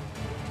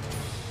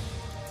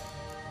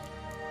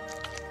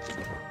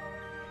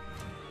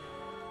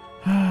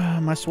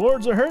 My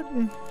swords are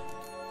hurting.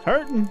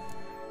 Hurting.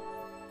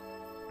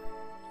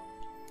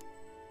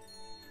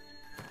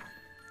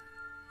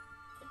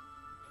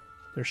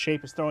 Their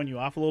shape is throwing you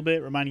off a little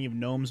bit, reminding you of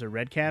gnomes or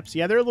redcaps.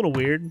 Yeah, they're a little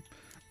weird.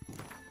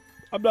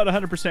 I'm not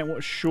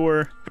 100%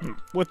 sure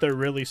what they're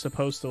really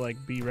supposed to like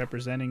be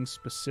representing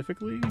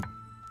specifically.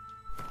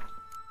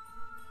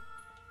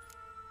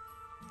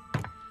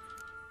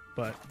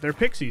 But they're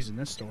pixies in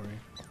this story.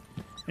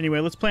 Anyway,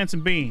 let's plant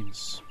some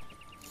beans.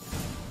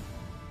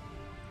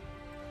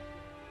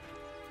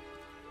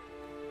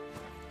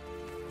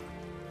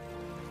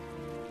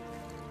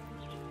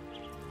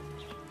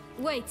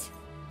 Wait!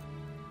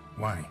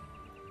 Why?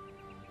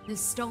 This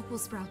stalk will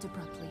sprout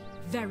abruptly.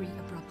 Very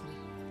abruptly.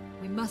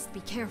 We must be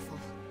careful.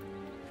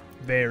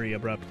 Very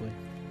abruptly.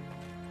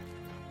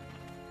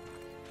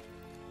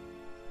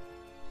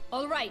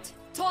 All right,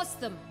 toss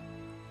them!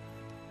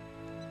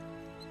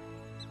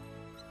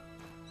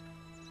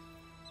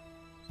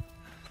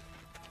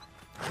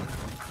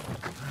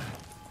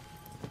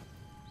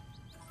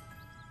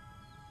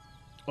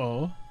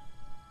 Oh.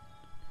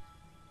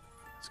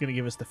 It's gonna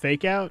give us the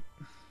fake out.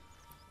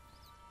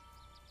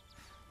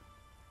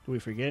 Do we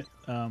forget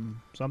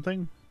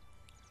something?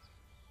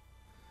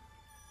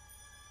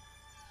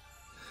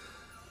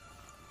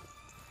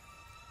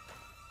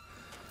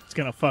 It's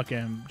gonna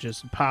fucking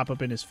just pop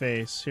up in his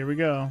face. Here we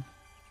go.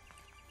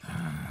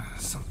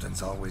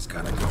 Something's always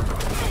gotta go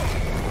wrong.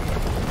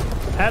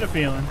 Had a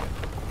feeling.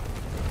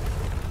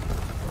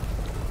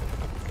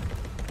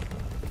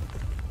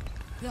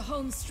 The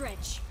home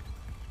stretch.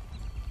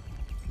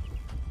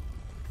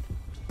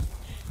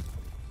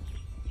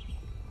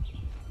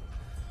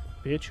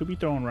 Bitch, who be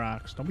throwing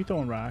rocks? Don't be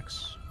throwing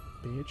rocks,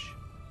 bitch.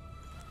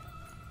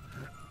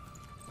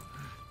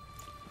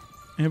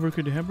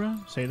 Abracadabra?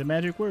 Say the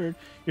magic word.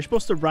 You're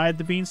supposed to ride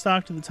the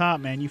beanstalk to the top,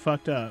 man. You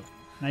fucked up.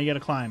 Now you gotta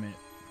climb it.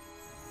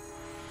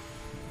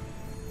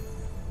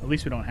 At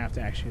least we don't have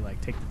to actually, like,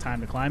 take the time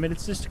to climb it.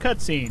 It's just a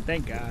cutscene.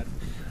 Thank God.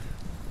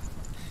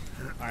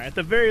 Alright, at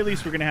the very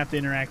least, we're gonna have to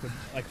interact with,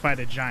 like, fight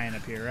a giant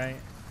up here, right?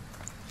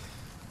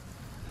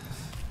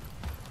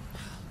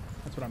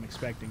 That's what I'm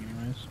expecting,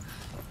 anyways.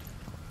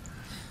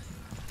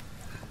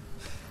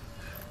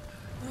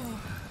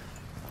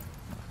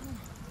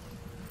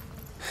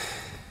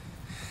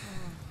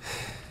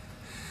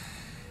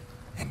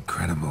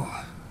 Incredible.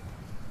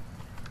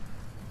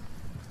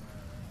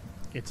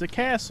 It's a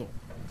castle.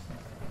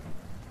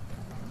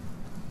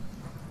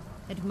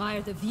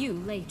 Admire the view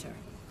later.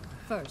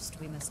 First,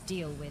 we must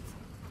deal with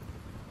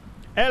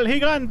El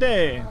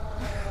Gigante!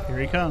 Here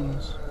he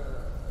comes.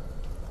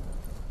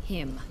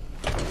 him.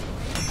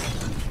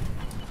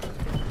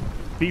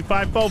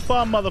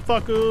 B545,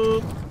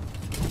 motherfucker!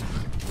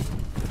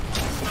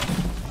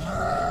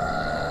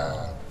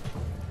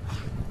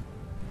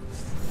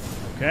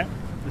 Okay,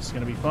 this is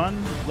gonna be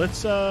fun.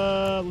 Let's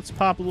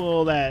pop a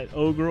little of that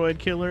Ogroid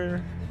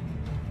killer,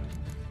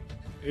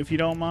 if you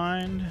don't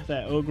mind.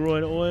 That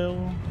Ogroid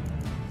oil.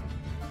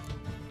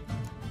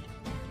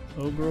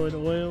 Ogroid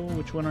oil.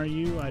 Which one are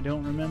you? I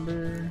don't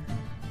remember.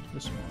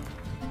 This one.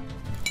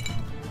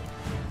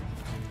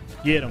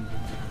 Get him.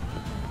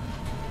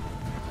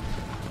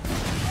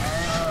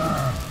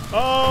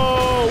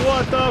 Oh,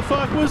 what the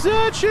fuck was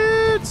that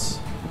shit?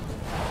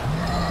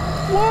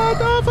 What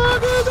the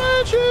fuck is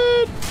that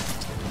shit?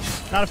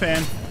 Not a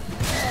fan.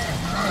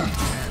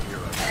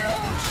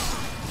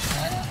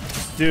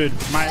 Dude,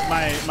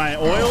 my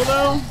oil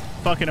though,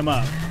 fucking him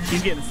up.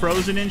 He's getting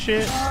frozen and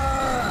shit.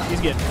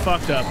 He's getting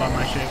fucked up on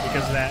my shit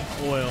because of that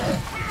oil.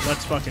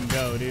 Let's fucking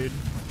go, dude.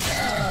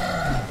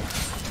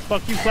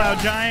 Fuck you, Cloud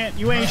Giant.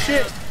 You ain't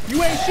shit.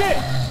 You ain't shit.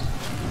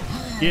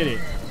 Get it.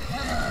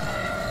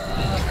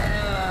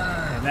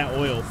 And that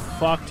oil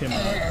fucked him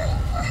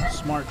up.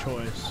 Smart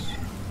choice.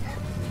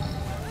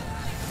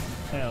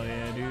 Hell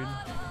yeah, dude.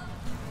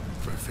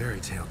 For a fairy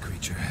tale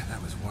creature,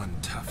 that was one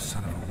tough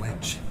son of a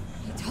wench.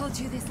 I told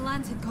you this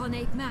lantern con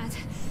ain't mad,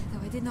 though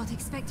I did not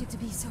expect it to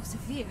be so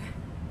severe.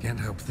 Can't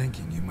help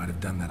thinking you might have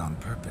done that on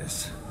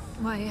purpose.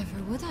 Why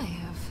ever would I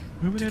have?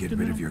 To get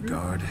rid of your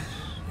guard,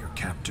 your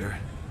captor.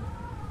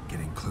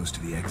 Getting close to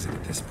the exit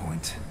at this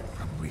point.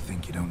 Probably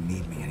think you don't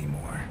need me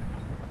anymore.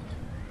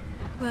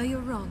 Well, you're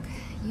wrong.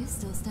 You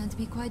still stand to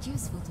be quite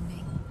useful to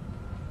me.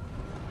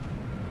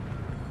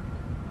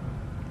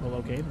 Well,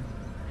 okay then.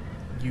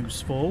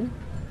 useful.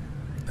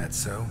 That's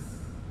so?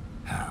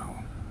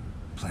 How?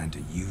 Plan to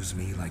use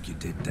me like you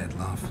did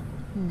Dettlaff?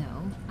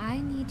 No, I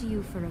need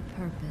you for a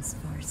purpose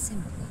far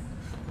simpler.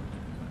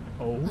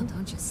 Oh? Well,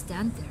 don't just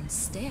stand there and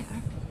stare.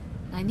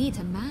 I need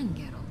a man,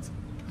 Geralt,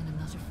 and I'm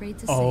not afraid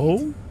to say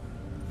it.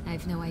 I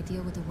have no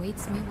idea what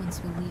awaits me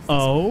once we leave this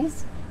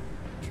place.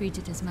 Treat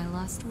it as my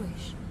last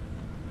wish.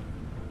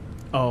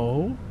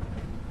 Oh?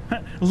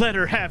 Let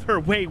her have her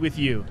way with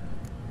you.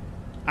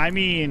 I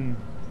mean,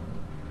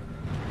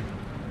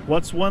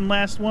 what's one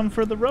last one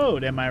for the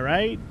road, am I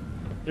right?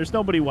 There's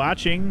nobody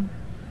watching.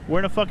 We're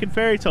in a fucking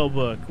fairy tale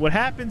book. What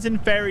happens in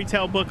fairy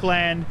tale book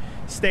land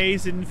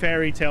stays in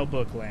fairy tale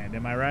book land,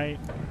 am I right?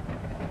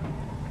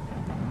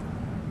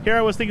 Here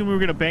I was thinking we were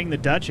gonna bang the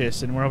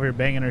Duchess, and we're over here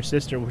banging her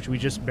sister, which we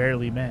just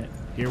barely met.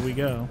 Here we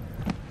go.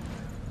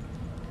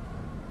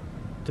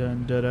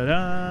 Dun da da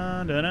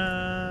da da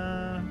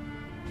da.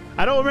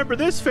 I don't remember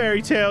this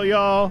fairy tale,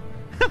 y'all.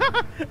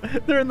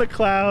 They're in the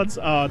clouds.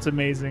 Oh, it's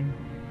amazing.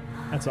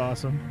 That's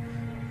awesome.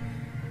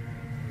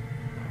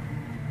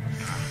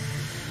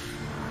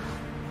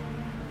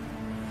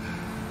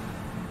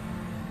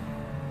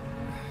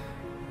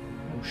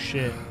 Oh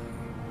shit.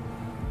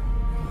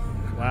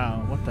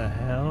 Wow, what the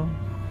hell?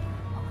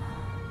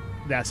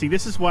 Now, see,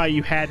 this is why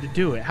you had to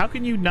do it. How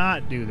can you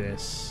not do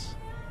this?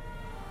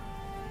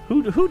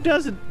 Who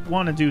doesn't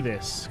want to do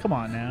this? Come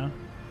on now.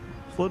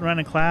 Floating around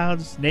in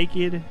clouds,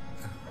 naked,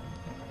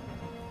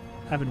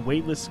 having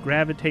weightless,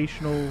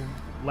 gravitational,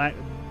 like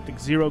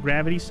zero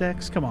gravity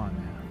sex. Come on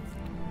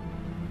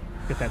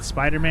now. Get that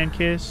Spider-Man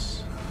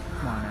kiss.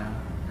 Come on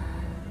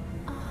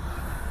now.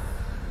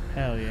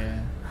 Hell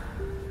yeah.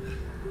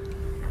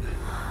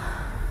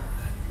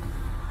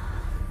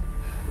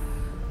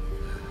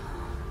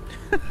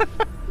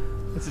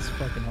 This is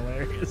fucking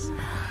hilarious.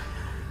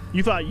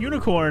 You thought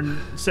unicorn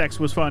sex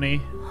was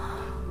funny.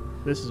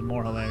 This is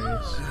more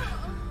hilarious.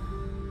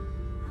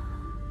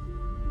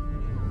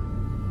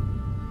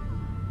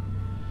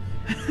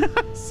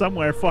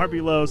 Somewhere far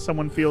below,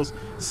 someone feels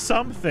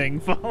something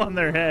fall on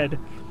their head.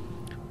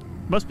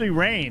 Must be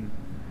rain.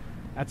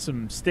 That's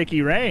some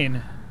sticky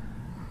rain.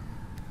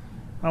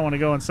 I want to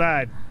go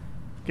inside.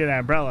 Get an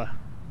umbrella.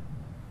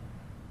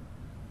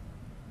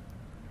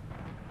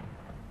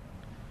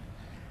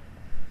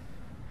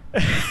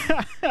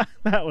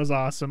 That was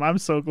awesome. I'm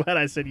so glad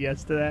I said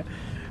yes to that.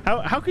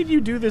 How could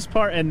you do this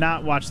part and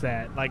not watch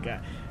that? Like,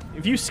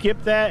 if you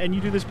skip that and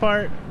you do this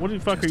part, what the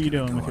fuck are you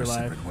doing with your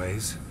life? Separate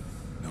ways.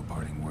 No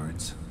parting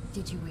words.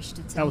 Did you wish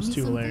to tell me That was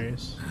too something?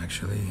 hilarious.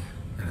 Actually,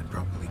 that'd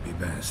probably be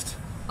best.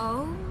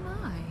 Oh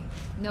my.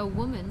 No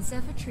woman's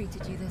ever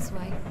treated you this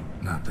way.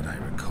 Not that I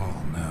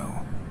recall,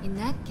 no. In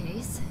that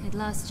case, at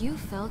last you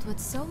felt what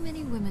so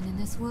many women in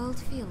this world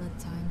feel at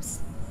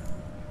times.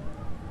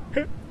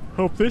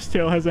 Hope this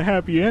tale has a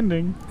happy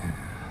ending.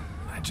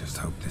 I just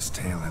hope this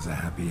tale has a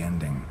happy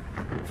ending.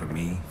 For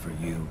me, for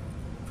you,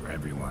 for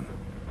everyone.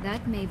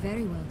 That may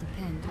very well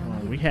depend on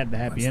Well, you. we had the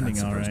happy What's that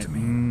ending, all right. supposed to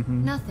mean?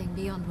 Mhm. Nothing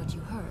beyond what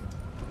you heard.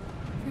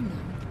 For now.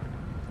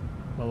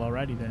 Well,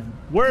 alrighty then.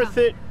 Worth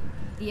Come. it.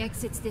 The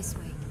exit's this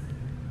way.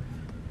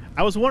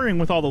 I was wondering,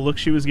 with all the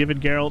looks she was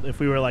giving Geralt, if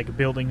we were like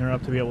building her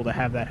up to be able to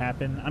have that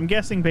happen. I'm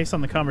guessing, based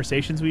on the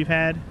conversations we've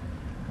had,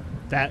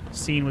 that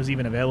scene was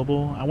even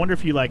available. I wonder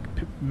if you like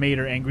made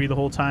her angry the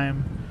whole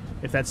time,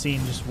 if that scene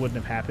just wouldn't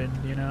have happened,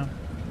 you know?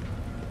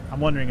 I'm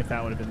wondering if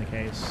that would have been the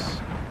case.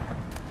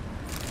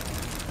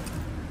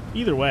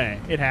 Either way,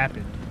 it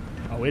happened.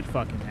 Oh, it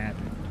fucking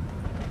happened.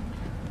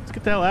 Let's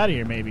get the hell out of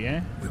here, maybe,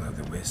 eh?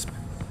 Will-o'-the-wisp.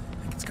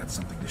 I think it's got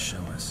something to show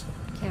us.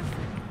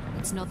 Careful.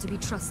 It's not to be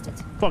trusted.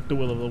 Fuck the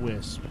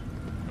Will-o'-the-wisp.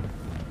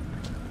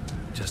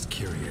 Just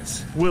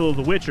curious.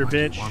 Will-o'-the-witcher, Why do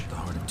you bitch. want the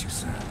heart of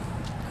Toussaint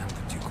and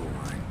the ducal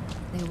wine?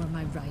 They were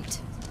my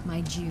right.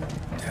 My due.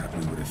 Doubt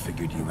we would have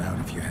figured you out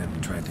if you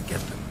hadn't tried to get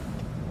them.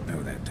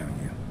 Know that, don't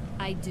you?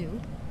 I do.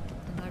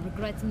 And I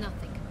regret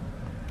nothing.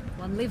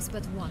 One lives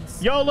but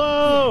once.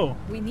 YOLO!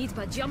 We need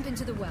but jump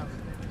into the well.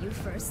 You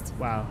first.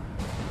 Wow.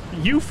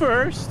 You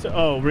first?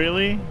 Oh,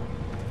 really?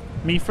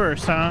 Me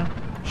first, huh?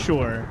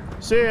 Sure.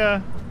 See ya.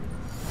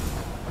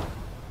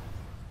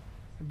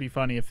 It'd be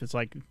funny if it's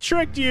like,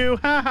 tricked you,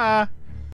 haha.